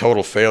that's a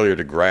total failure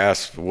to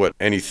grasp what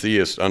any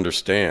theist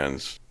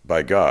understands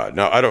by God.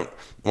 Now, I don't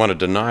want to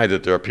deny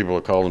that there are people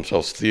who call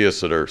themselves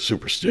theists that are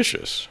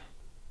superstitious.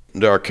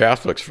 There are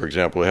Catholics, for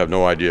example, who have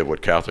no idea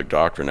what Catholic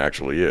doctrine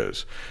actually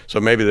is. So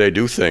maybe they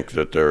do think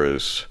that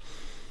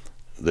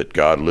that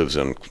God lives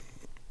in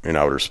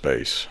outer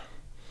space.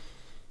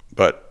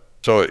 But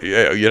so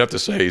you'd have to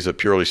say he's a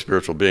purely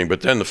spiritual being.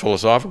 But then the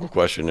philosophical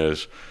question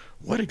is,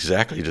 what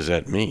exactly does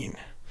that mean?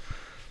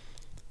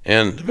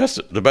 And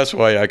the best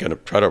way I can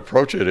try to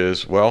approach it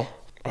is, well,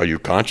 are you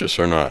conscious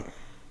or not?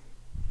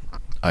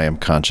 I am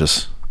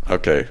conscious.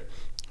 Okay.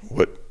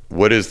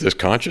 What is this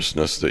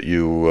consciousness that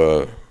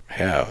you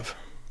have?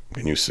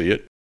 Can you see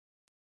it?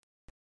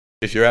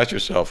 If you ask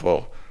yourself,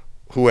 well,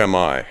 who am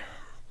I?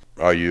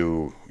 Are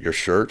you your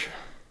shirt?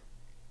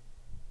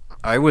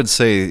 I would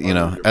say,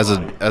 as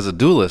a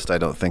dualist, I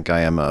don't think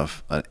I am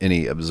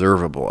any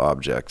observable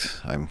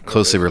object. I'm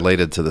closely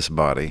related to this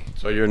body.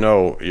 So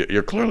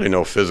you're clearly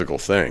no physical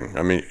thing.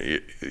 I mean,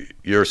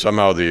 you're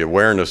somehow the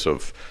awareness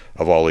of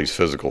all these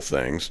physical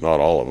things, not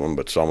all of them,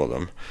 but some of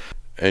them.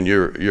 And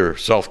you're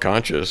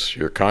self-conscious.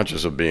 You're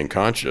conscious of being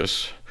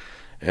conscious.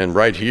 And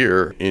right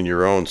here in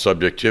your own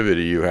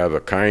subjectivity, you have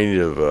a kind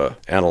of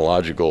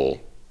analogical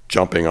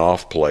jumping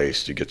off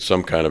place to get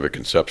some kind of a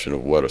conception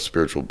of what a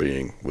spiritual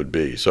being would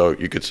be. So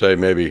you could say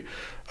maybe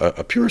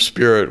a pure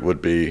spirit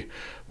would be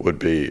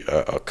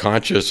a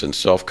conscious and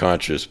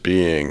self-conscious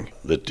being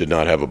that did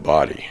not have a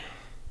body.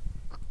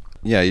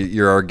 Yeah,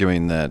 you're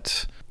arguing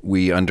that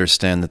we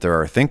understand that there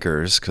are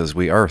thinkers because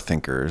we are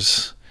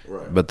thinkers.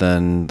 Right. But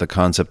then the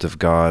concept of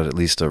God, at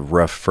least a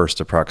rough first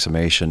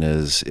approximation,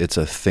 is it's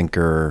a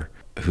thinker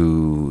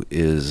who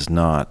is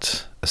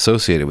not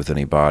associated with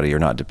any body or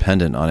not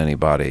dependent on any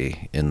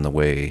body in the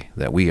way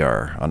that we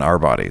are on our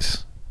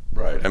bodies.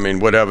 Right. I mean,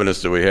 what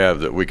evidence do we have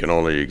that we can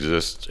only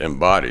exist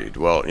embodied?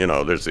 Well,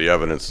 there's the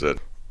evidence that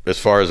as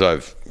far as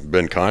I've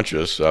been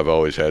conscious, I've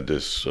always had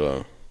this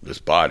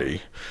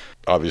body.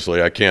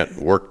 Obviously, I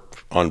can't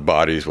work on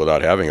bodies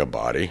without having a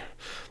body,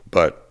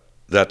 but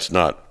that's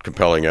not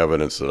compelling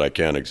evidence that I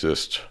can't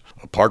exist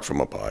apart from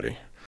a body.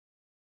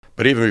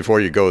 But even before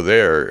you go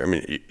there, I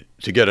mean,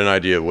 to get an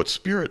idea of what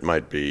spirit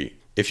might be,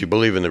 if you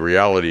believe in the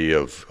reality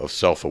of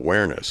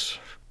self-awareness.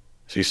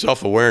 See,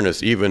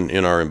 self-awareness, even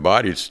in our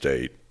embodied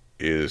state,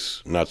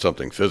 is not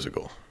something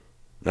physical.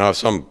 Now, if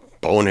some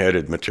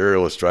boneheaded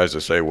materialist tries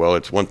to say, well,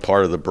 it's one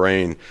part of the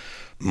brain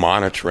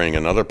monitoring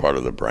another part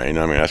of the brain,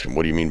 I mean, ask him,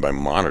 what do you mean by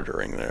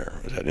monitoring there?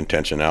 Is that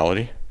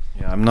intentionality?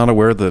 Yeah, I'm not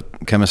aware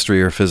that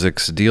chemistry or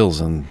physics deals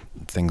in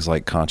things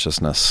like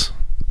consciousness.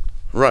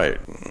 Right.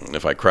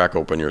 If I crack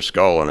open your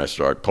skull and I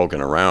start poking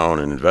around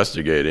and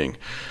investigating,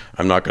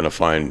 I'm not going to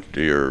find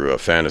your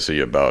fantasy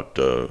about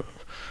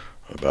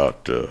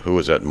who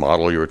was that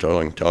model you were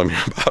telling me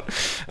about.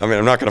 I mean,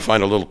 I'm not going to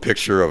find a little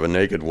picture of a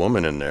naked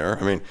woman in there.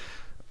 I mean,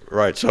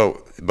 right.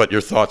 So, but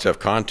your thoughts have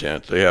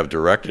content. They have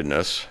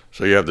directedness.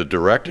 So you have the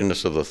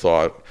directedness of the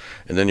thought,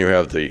 and then you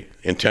have the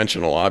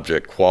intentional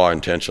object,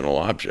 qua-intentional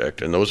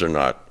object, and those are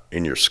not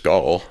in your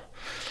skull.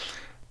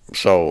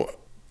 So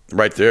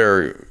right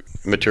there,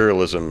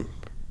 materialism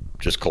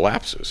just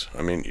collapses.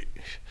 I mean,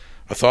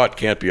 a thought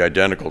can't be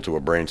identical to a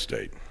brain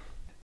state.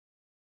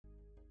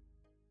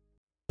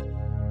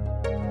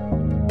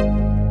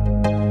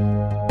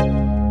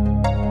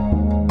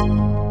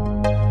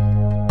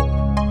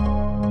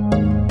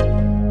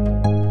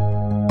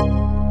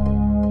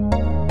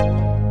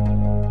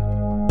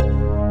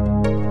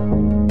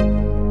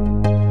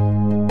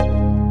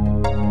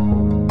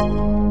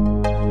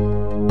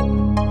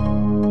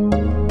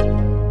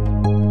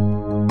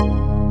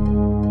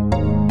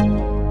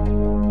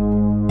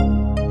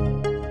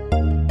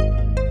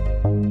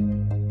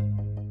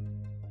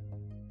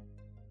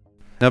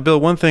 Now,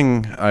 Bill, one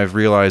thing I've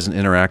realized in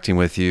interacting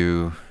with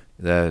you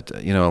that,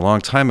 a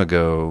long time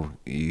ago,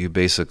 you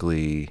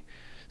basically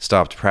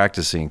stopped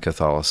practicing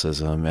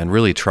Catholicism and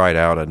really tried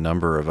out a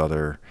number of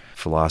other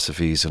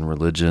philosophies and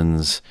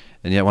religions.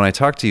 And yet when I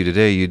talk to you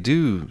today, you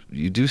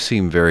do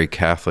seem very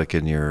Catholic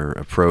in your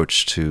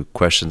approach to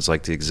questions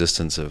like the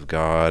existence of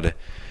God.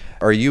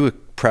 Are you a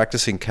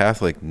practicing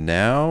Catholic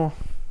now?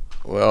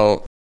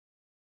 Well,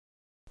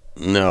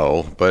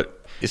 no,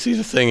 but you see,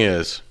 the thing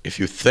is, if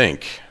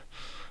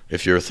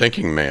you're a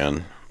thinking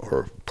man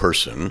or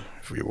person,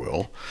 if you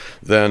will,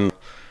 then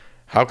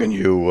how can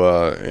you,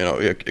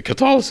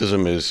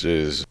 Catholicism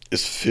is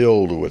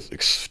filled with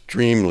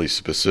extremely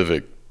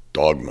specific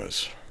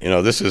dogmas.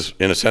 This is,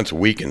 in a sense,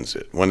 weakens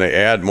it. When they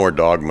add more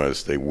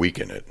dogmas, they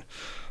weaken it.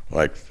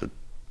 Like the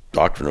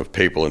doctrine of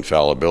papal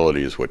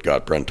infallibility is what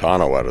got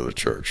Brentano out of the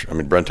church. I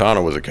mean,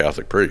 Brentano was a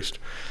Catholic priest.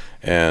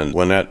 And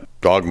when that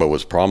dogma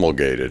was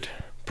promulgated,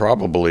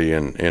 probably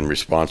in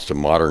response to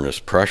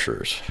modernist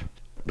pressures,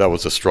 that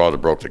was the straw that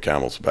broke the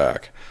camel's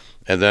back.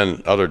 And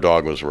then other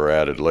dogmas were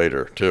added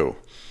later, too.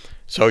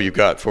 So you've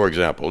got, for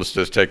example, let's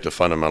just take the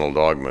fundamental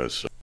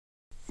dogmas.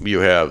 You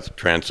have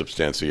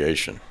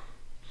transubstantiation.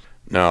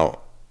 Now,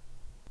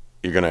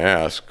 you're going to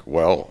ask,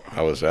 well,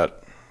 how is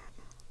that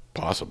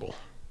possible?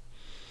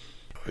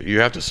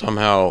 You have to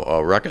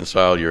somehow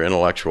reconcile your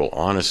intellectual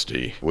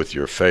honesty with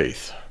your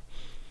faith.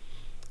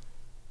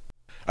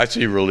 I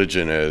see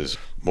religion as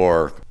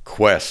more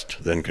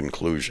quest than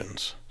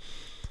conclusions.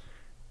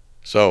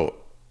 So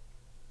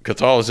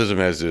Catholicism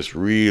has this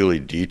really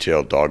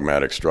detailed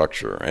dogmatic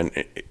structure, and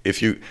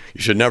you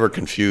should never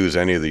confuse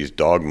any of these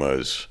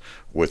dogmas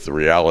with the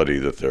reality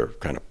that they're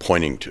kind of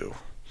pointing to.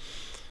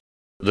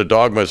 The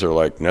dogmas are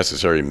like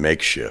necessary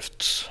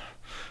makeshifts.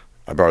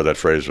 I borrowed that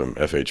phrase from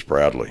F.H.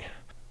 Bradley.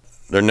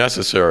 They're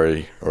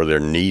necessary or they're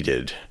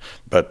needed,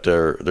 but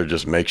they're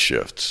just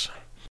makeshifts.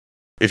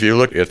 If you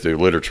look at the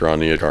literature on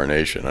the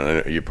Incarnation,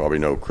 and you probably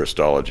know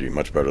Christology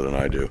much better than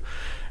I do,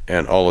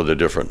 and all of the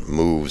different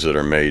moves that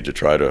are made to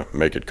try to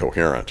make it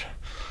coherent.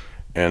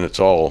 And it's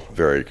all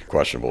very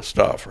questionable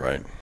stuff,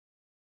 right?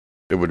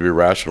 it would be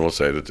rational to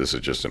say that this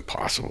is just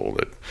impossible,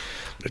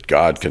 that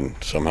God can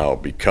somehow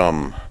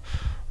become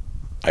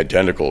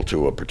identical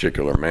to a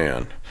particular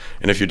man.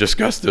 And if you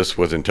discuss this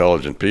with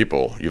intelligent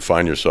people, you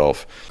find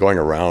yourself going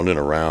around,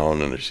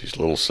 and there's these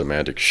little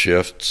semantic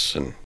shifts,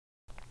 and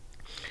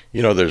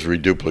there's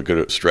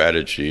reduplicative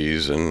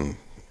strategies, and you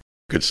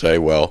could say,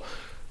 well,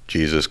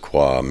 Jesus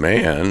qua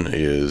man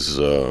is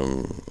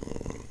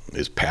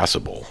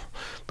passable,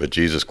 but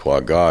Jesus qua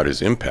God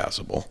is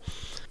impassable.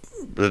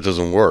 But it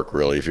doesn't work,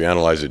 really, if you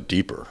analyze it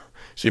deeper.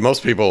 See,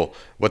 most people,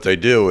 what they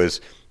do is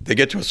they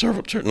get to a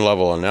certain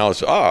level of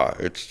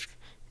analysis,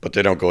 but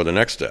they don't go to the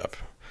next step.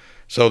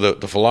 So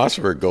the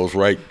philosopher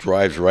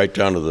drives right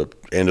down to the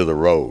end of the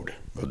road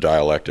of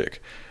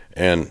dialectic.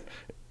 And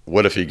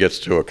what if he gets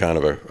to a kind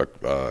of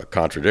a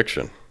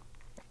contradiction?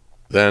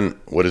 Then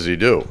what does he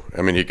do?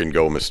 I mean, he can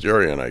go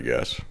Mysterian, I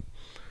guess.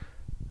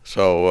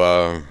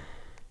 So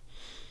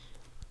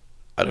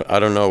I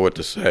don't know what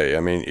to say. I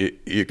mean,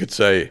 you could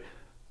say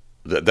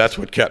that's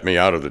what kept me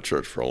out of the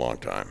church for a long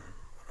time.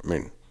 I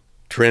mean,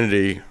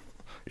 Trinity,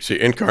 you see,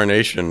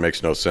 incarnation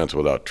makes no sense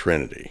without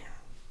Trinity,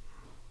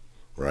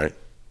 right?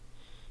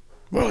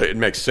 Well, it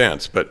makes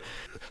sense, but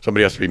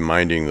somebody has to be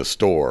minding the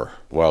store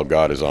while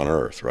God is on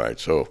earth, right?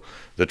 So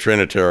the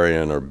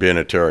Trinitarian or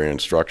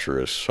Binitarian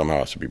structure somehow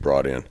has to be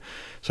brought in.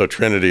 So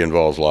Trinity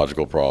involves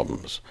logical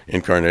problems.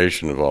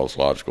 Incarnation involves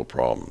logical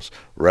problems.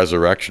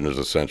 Resurrection is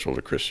essential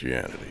to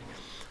Christianity.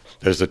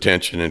 There's the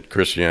tension in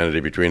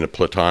Christianity between the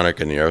Platonic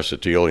and the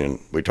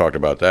Aristotelian. We talked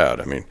about that.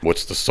 I mean,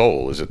 what's the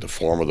soul? Is it the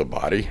form of the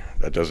body?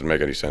 That doesn't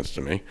make any sense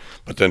to me.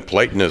 But then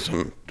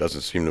Platonism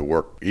doesn't seem to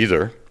work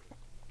either.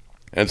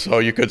 And so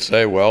you could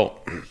say,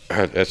 well,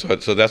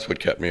 so that's what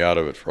kept me out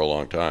of it for a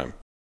long time.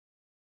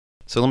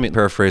 So let me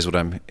paraphrase what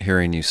I'm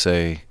hearing you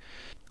say.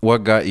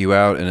 What got you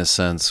out, in a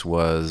sense,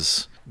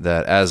 was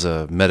that as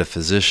a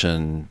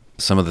metaphysician,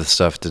 some of the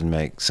stuff didn't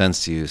make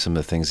sense to you, some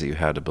of the things that you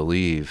had to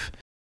believe.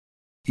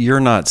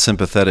 You're not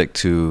sympathetic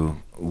to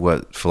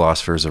what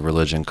philosophers of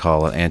religion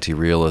call an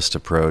anti-realist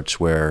approach,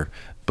 where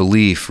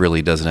belief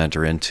really doesn't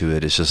enter into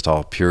it. It's just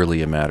all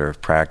purely a matter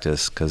of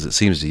practice, because it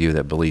seems to you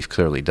that belief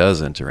clearly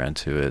does enter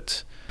into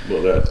it.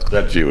 Well,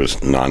 that view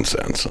is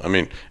nonsense. I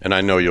mean, and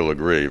I know you'll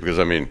agree, because,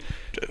 I mean,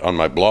 on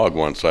my blog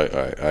once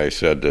I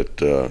said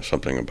that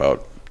something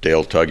about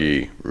Dale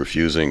Tuggy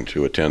refusing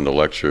to attend the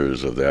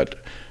lectures of that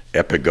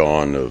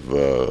epigon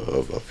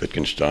of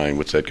Wittgenstein.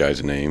 What's that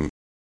guy's name?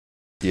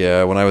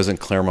 Yeah, when I was in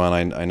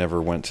Claremont, I never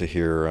went to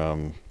hear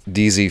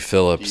D.Z.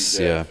 Phillips.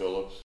 Yeah.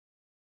 Phillips.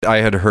 I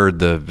had heard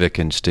the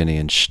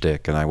Wittgensteinian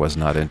shtick, and I was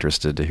not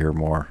interested to hear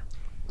more.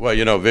 Well,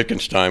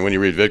 Wittgenstein, when you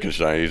read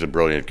Wittgenstein, he's a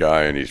brilliant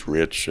guy, and he's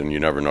rich, and you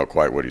never know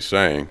quite what he's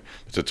saying.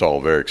 It's all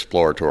very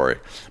exploratory.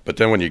 But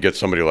then when you get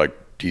somebody like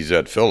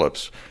D.Z.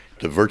 Phillips,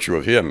 the virtue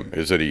of him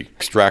is that he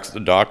extracts the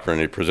doctrine,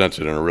 he presents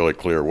it in a really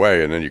clear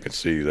way, and then you can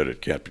see that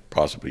it can't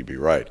possibly be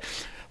right.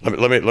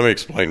 Let me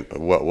explain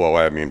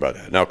what I mean by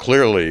that. Now,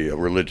 clearly,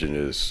 religion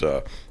is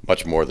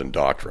much more than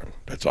doctrine.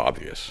 That's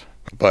obvious.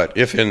 But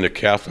if in the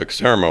Catholic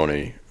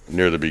ceremony,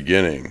 near the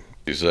beginning,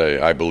 you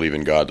say, I believe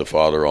in God the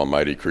Father,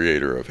 Almighty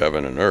Creator of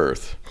heaven and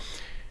earth,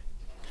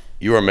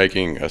 you are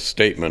making a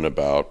statement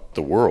about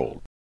the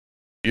world.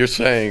 You're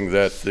saying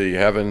that the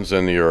heavens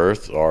and the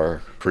earth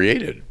are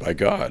created by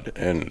God,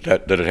 and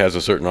that it has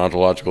a certain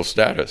ontological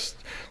status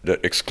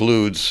that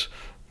excludes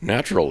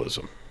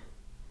naturalism.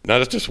 Now,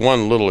 that's just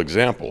one little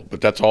example, but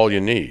that's all you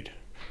need.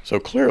 So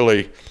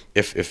clearly,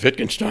 if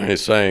Wittgenstein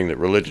is saying that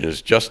religion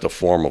is just a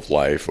form of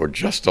life or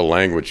just a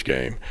language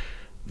game,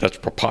 that's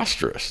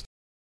preposterous.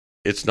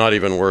 It's not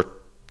even worth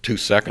 2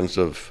 seconds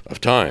of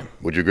time.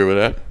 Would you agree with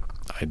that?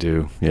 I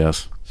do,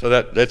 yes. So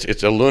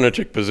it's a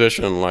lunatic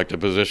position, like the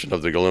position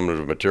of the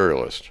eliminative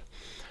materialist.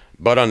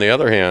 But on the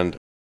other hand,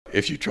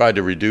 if you tried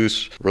to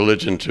reduce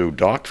religion to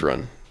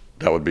doctrine,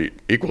 that would be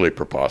equally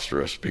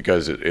preposterous,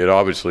 because it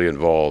obviously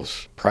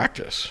involves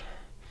practice.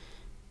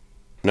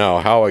 Now,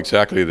 how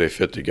exactly they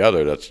fit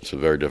together, that's a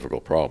very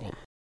difficult problem.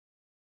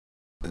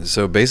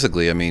 So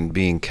basically, I mean,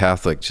 being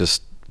Catholic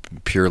just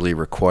purely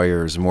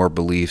requires more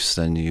beliefs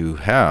than you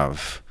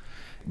have.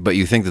 But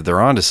you think that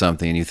they're onto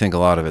something, and you think a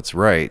lot of it's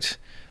right,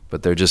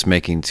 but they're just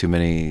making too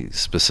many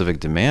specific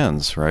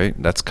demands, right?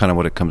 That's kind of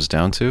what it comes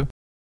down to.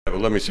 Well,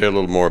 let me say a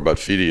little more about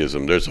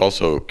fideism. There's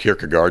also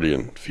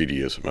Kierkegaardian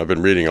fideism. I've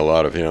been reading a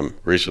lot of him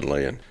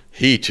recently, and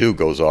he too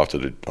goes off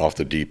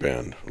the deep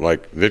end.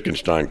 Like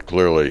Wittgenstein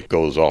clearly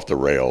goes off the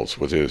rails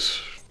with his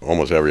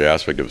almost every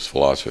aspect of his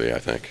philosophy, I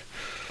think.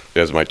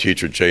 As my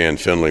teacher J.N.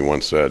 Finley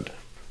once said,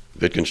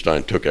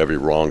 Wittgenstein took every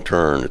wrong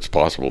turn it's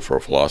possible for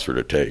a philosopher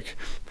to take.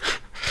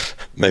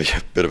 Maybe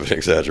a bit of an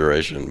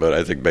exaggeration, but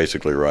I think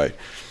basically right.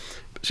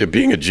 See,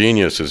 being a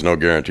genius is no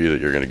guarantee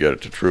that you're going to get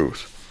it to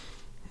truth.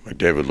 Like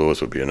David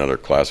Lewis would be another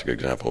classic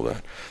example of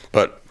that.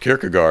 But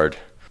Kierkegaard,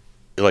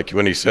 like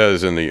when he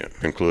says in the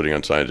concluding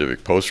on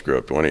Scientific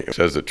Postscript, when he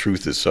says that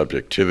truth is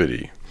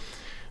subjectivity,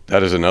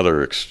 that is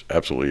another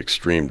absolutely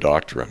extreme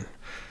doctrine.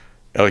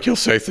 Like he'll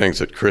say things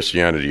that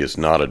Christianity is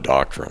not a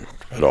doctrine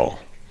at all.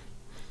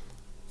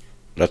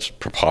 That's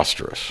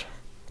preposterous.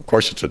 Of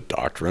course, it's a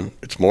doctrine.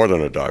 It's more than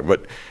a doctrine.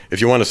 But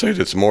if you want to say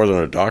that it's more than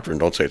a doctrine,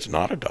 don't say it's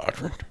not a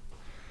doctrine.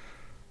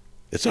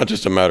 It's not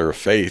just a matter of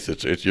faith.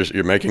 It's just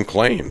you're making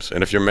claims.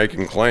 And if you're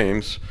making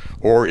claims,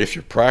 or if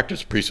your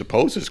practice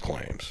presupposes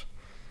claims,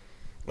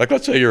 like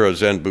let's say you're a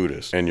Zen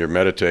Buddhist and you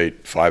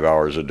meditate 5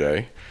 hours a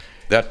day,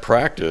 that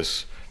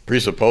practice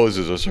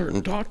presupposes a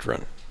certain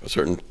doctrine, a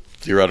certain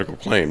theoretical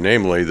claim,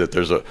 namely that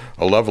there's a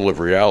level of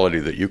reality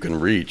that you can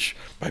reach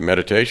by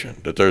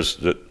meditation,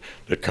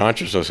 that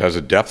consciousness has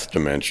a depth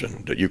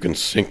dimension, that you can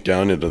sink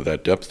down into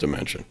that depth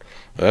dimension.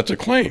 That's a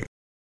claim.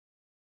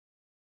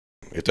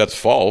 If that's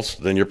false,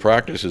 then your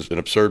practice is an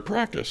absurd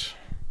practice.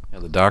 Yeah,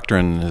 the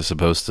doctrine is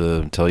supposed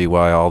to tell you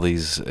why all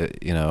these,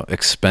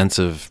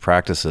 expensive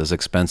practices,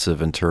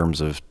 expensive in terms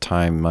of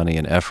time, money,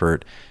 and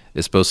effort,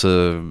 is supposed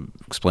to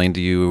explain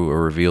to you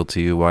or reveal to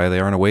you why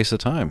they aren't a waste of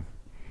time.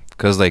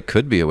 Because they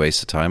could be a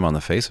waste of time on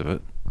the face of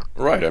it.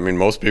 Right. I mean,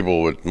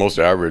 most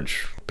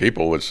average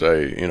people would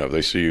say, if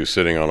they see you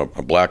sitting on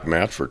a black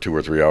mat for 2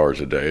 or 3 hours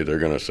a day, they're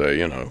going to say,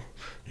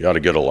 you ought to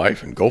get a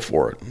life and go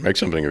for it. Make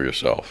something of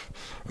yourself.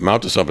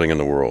 Amount to something in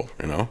the world,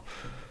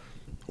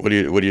 What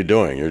are you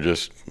doing?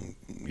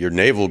 You're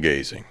navel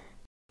gazing.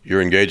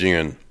 You're engaging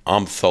in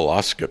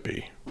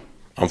omphalloscopy.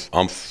 I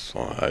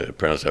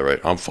pronounce that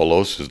right.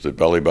 Omphalos is the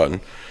belly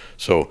button.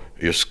 So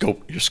you're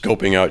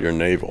scoping out your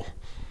navel.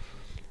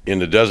 In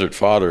the Desert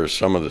Fathers,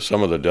 some of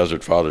the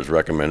Desert Fathers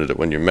recommended that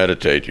when you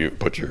meditate, you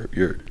put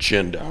your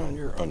chin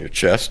down on your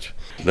chest.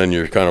 Then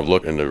you're kind of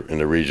looking in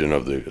the region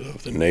of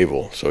the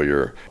navel. So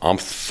you're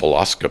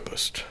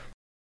omphalloscopist.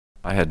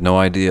 I had no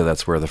idea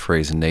that's where the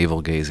phrase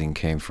navel gazing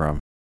came from.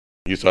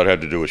 You thought it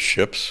had to do with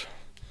ships?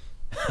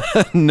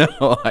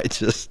 No, I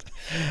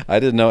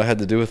didn't know it had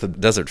to do with the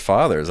Desert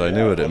Fathers. I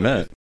knew what it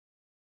meant.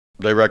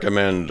 They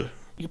recommend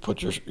you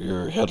put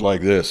your head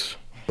like this,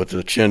 put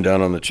the chin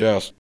down on the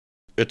chest.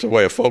 It's a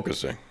way of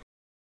focusing.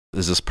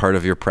 Is this part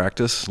of your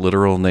practice,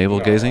 literal navel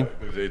gazing?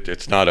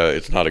 It's not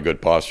a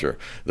good posture.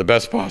 The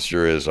best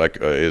posture is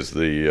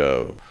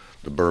the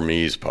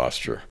Burmese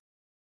posture,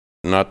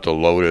 not the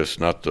lotus,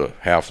 not the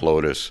half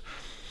lotus,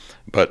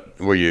 but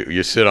where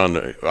you sit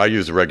on. I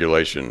use the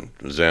regulation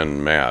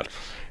Zen mat,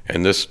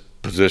 and this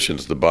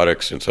positions the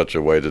buttocks in such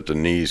a way that the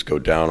knees go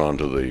down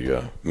onto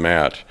the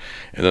mat,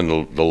 and then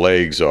the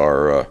legs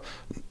are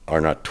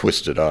not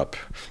twisted up,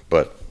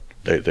 but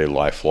they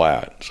lie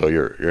flat. So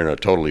you're in a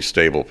totally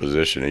stable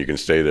position, and you can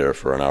stay there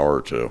for an hour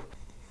or two.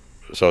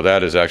 So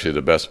that is actually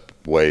the best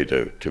way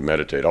to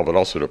meditate, but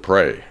also to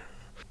pray.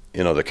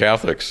 The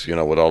Catholics,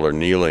 with all their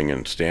kneeling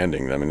and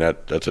standing, I mean,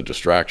 that's a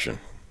distraction.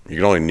 You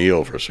can only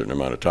kneel for a certain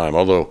amount of time,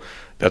 although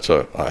that's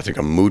I think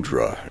a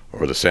mudra,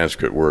 or the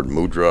Sanskrit word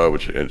mudra,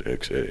 which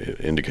it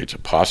indicates a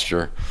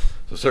posture.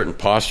 So certain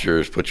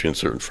postures put you in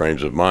certain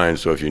frames of mind.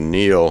 So if you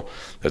kneel,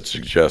 that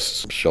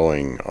suggests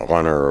showing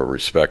honor or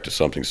respect to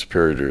something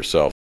superior to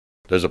yourself.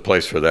 There's a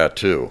place for that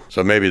too.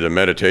 So maybe the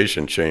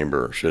meditation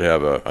chamber should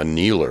have a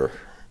kneeler,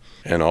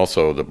 and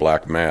also the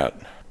black mat,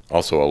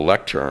 also a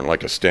lectern,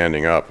 like a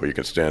standing up, where you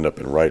can stand up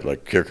and write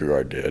like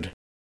Kierkegaard did.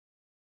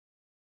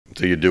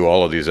 So you do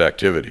all of these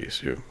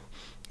activities. You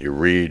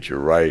read, you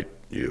write,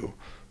 you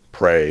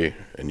pray,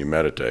 and you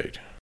meditate.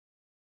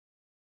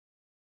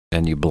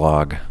 And you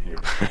blog.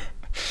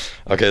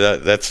 Okay,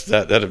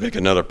 that'd make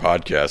another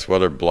podcast,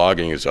 whether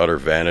blogging is utter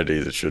vanity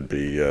that should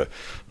be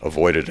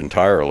avoided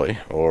entirely,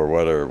 or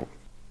whether...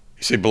 You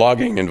see,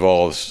 blogging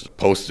involves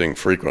posting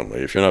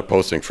frequently. If you're not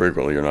posting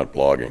frequently, you're not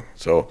blogging.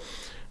 So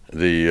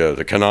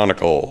the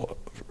canonical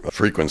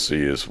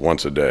frequency is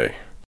once a day.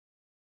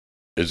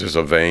 Is this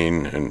a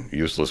vain and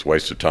useless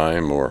waste of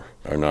time or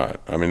not?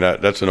 I mean,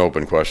 that's an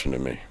open question to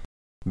me.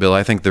 Bill,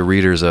 I think the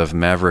readers of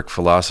Maverick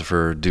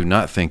Philosopher do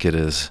not think it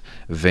is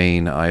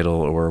vain,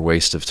 idle, or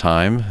waste of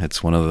time.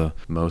 It's one of the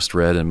most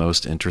read and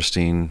most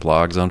interesting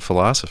blogs on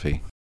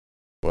philosophy.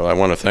 Well, I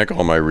want to thank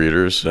all my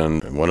readers,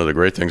 and one of the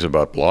great things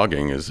about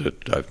blogging is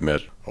that I've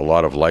met a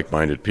lot of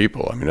like-minded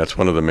people. I mean, that's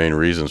one of the main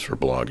reasons for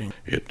blogging.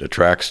 It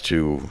attracts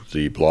to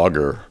the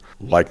blogger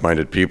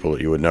like-minded people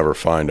that you would never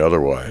find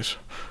otherwise.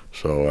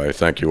 So I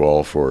thank you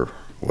all for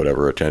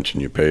whatever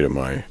attention you pay to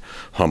my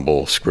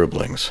humble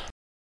scribblings.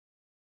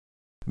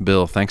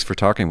 Bill, thanks for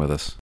talking with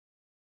us.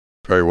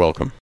 Very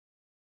welcome.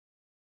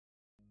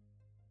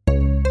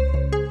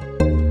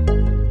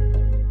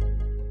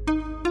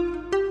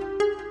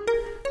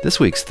 This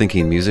week's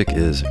Thinking Music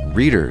is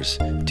Readers,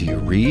 Do You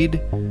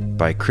Read?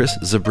 By Chris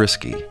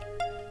Zabriskie.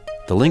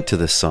 The link to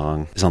this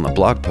song is on the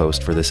blog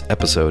post for this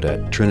episode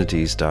at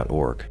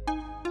trinities.org.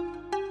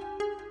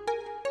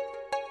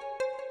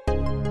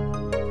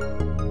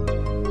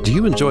 Do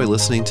you enjoy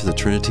listening to the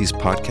Trinities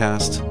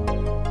podcast?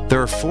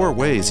 There are 4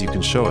 ways you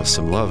can show us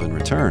some love in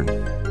return.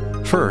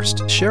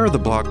 First, share the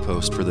blog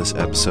post for this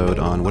episode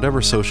on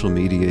whatever social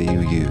media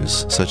you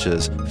use, such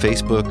as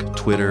Facebook,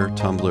 Twitter,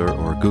 Tumblr,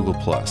 or Google+.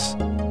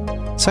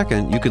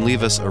 Second, you can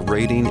leave us a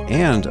rating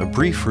and a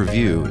brief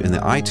review in the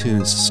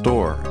iTunes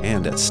Store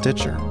and at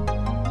Stitcher.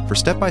 For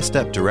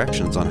step-by-step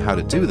directions on how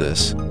to do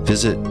this,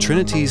 visit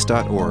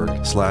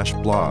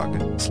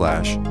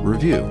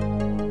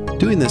trinities.org/blog/review.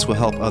 Doing this will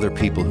help other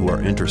people who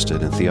are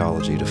interested in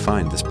theology to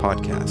find this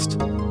podcast.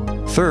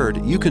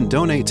 Third, you can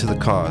donate to the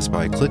cause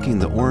by clicking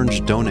the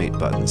orange donate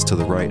buttons to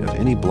the right of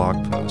any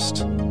blog post.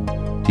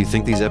 Do you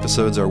think these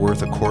episodes are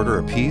worth $0.25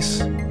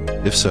 apiece?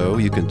 If so,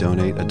 you can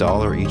donate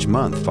 $1 each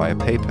month via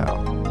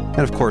PayPal.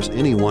 And of course,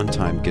 any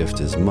one-time gift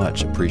is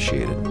much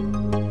appreciated.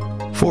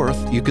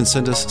 Fourth, you can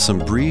send us some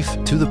brief,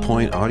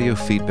 to-the-point audio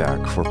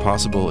feedback for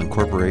possible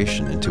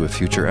incorporation into a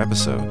future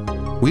episode.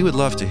 We would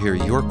love to hear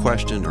your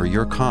question or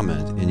your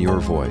comment in your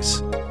voice.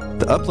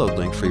 The upload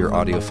link for your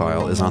audio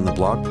file is on the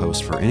blog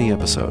post for any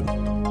episode.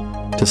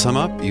 To sum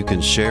up, you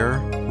can share,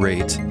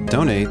 rate,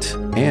 donate,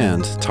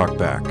 and talk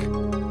back.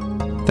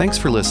 Thanks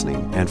for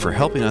listening and for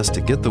helping us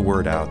to get the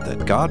word out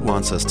that God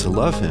wants us to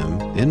love Him,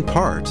 in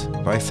part,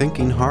 by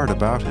thinking hard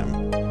about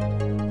Him.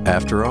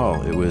 After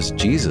all, it was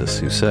Jesus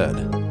who said,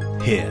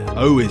 "Hear,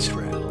 O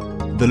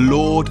Israel, the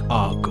Lord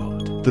our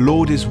God, the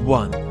Lord is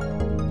one.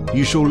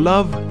 You shall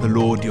love the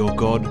Lord your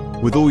God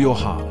with all your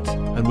heart,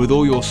 and with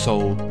all your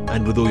soul,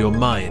 and with all your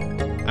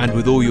mind, and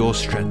with all your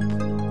strength."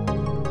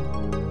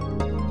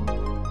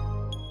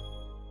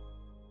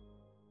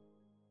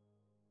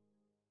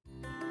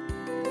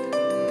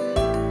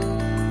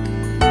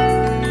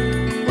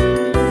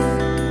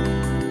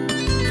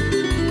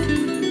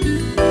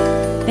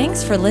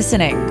 Thanks for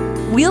listening.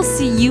 We'll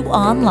see you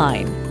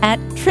online at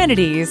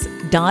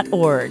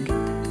trinities.org.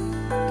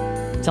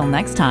 Till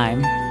next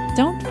time,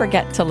 don't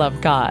forget to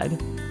love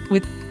God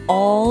with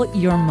all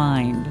your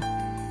mind.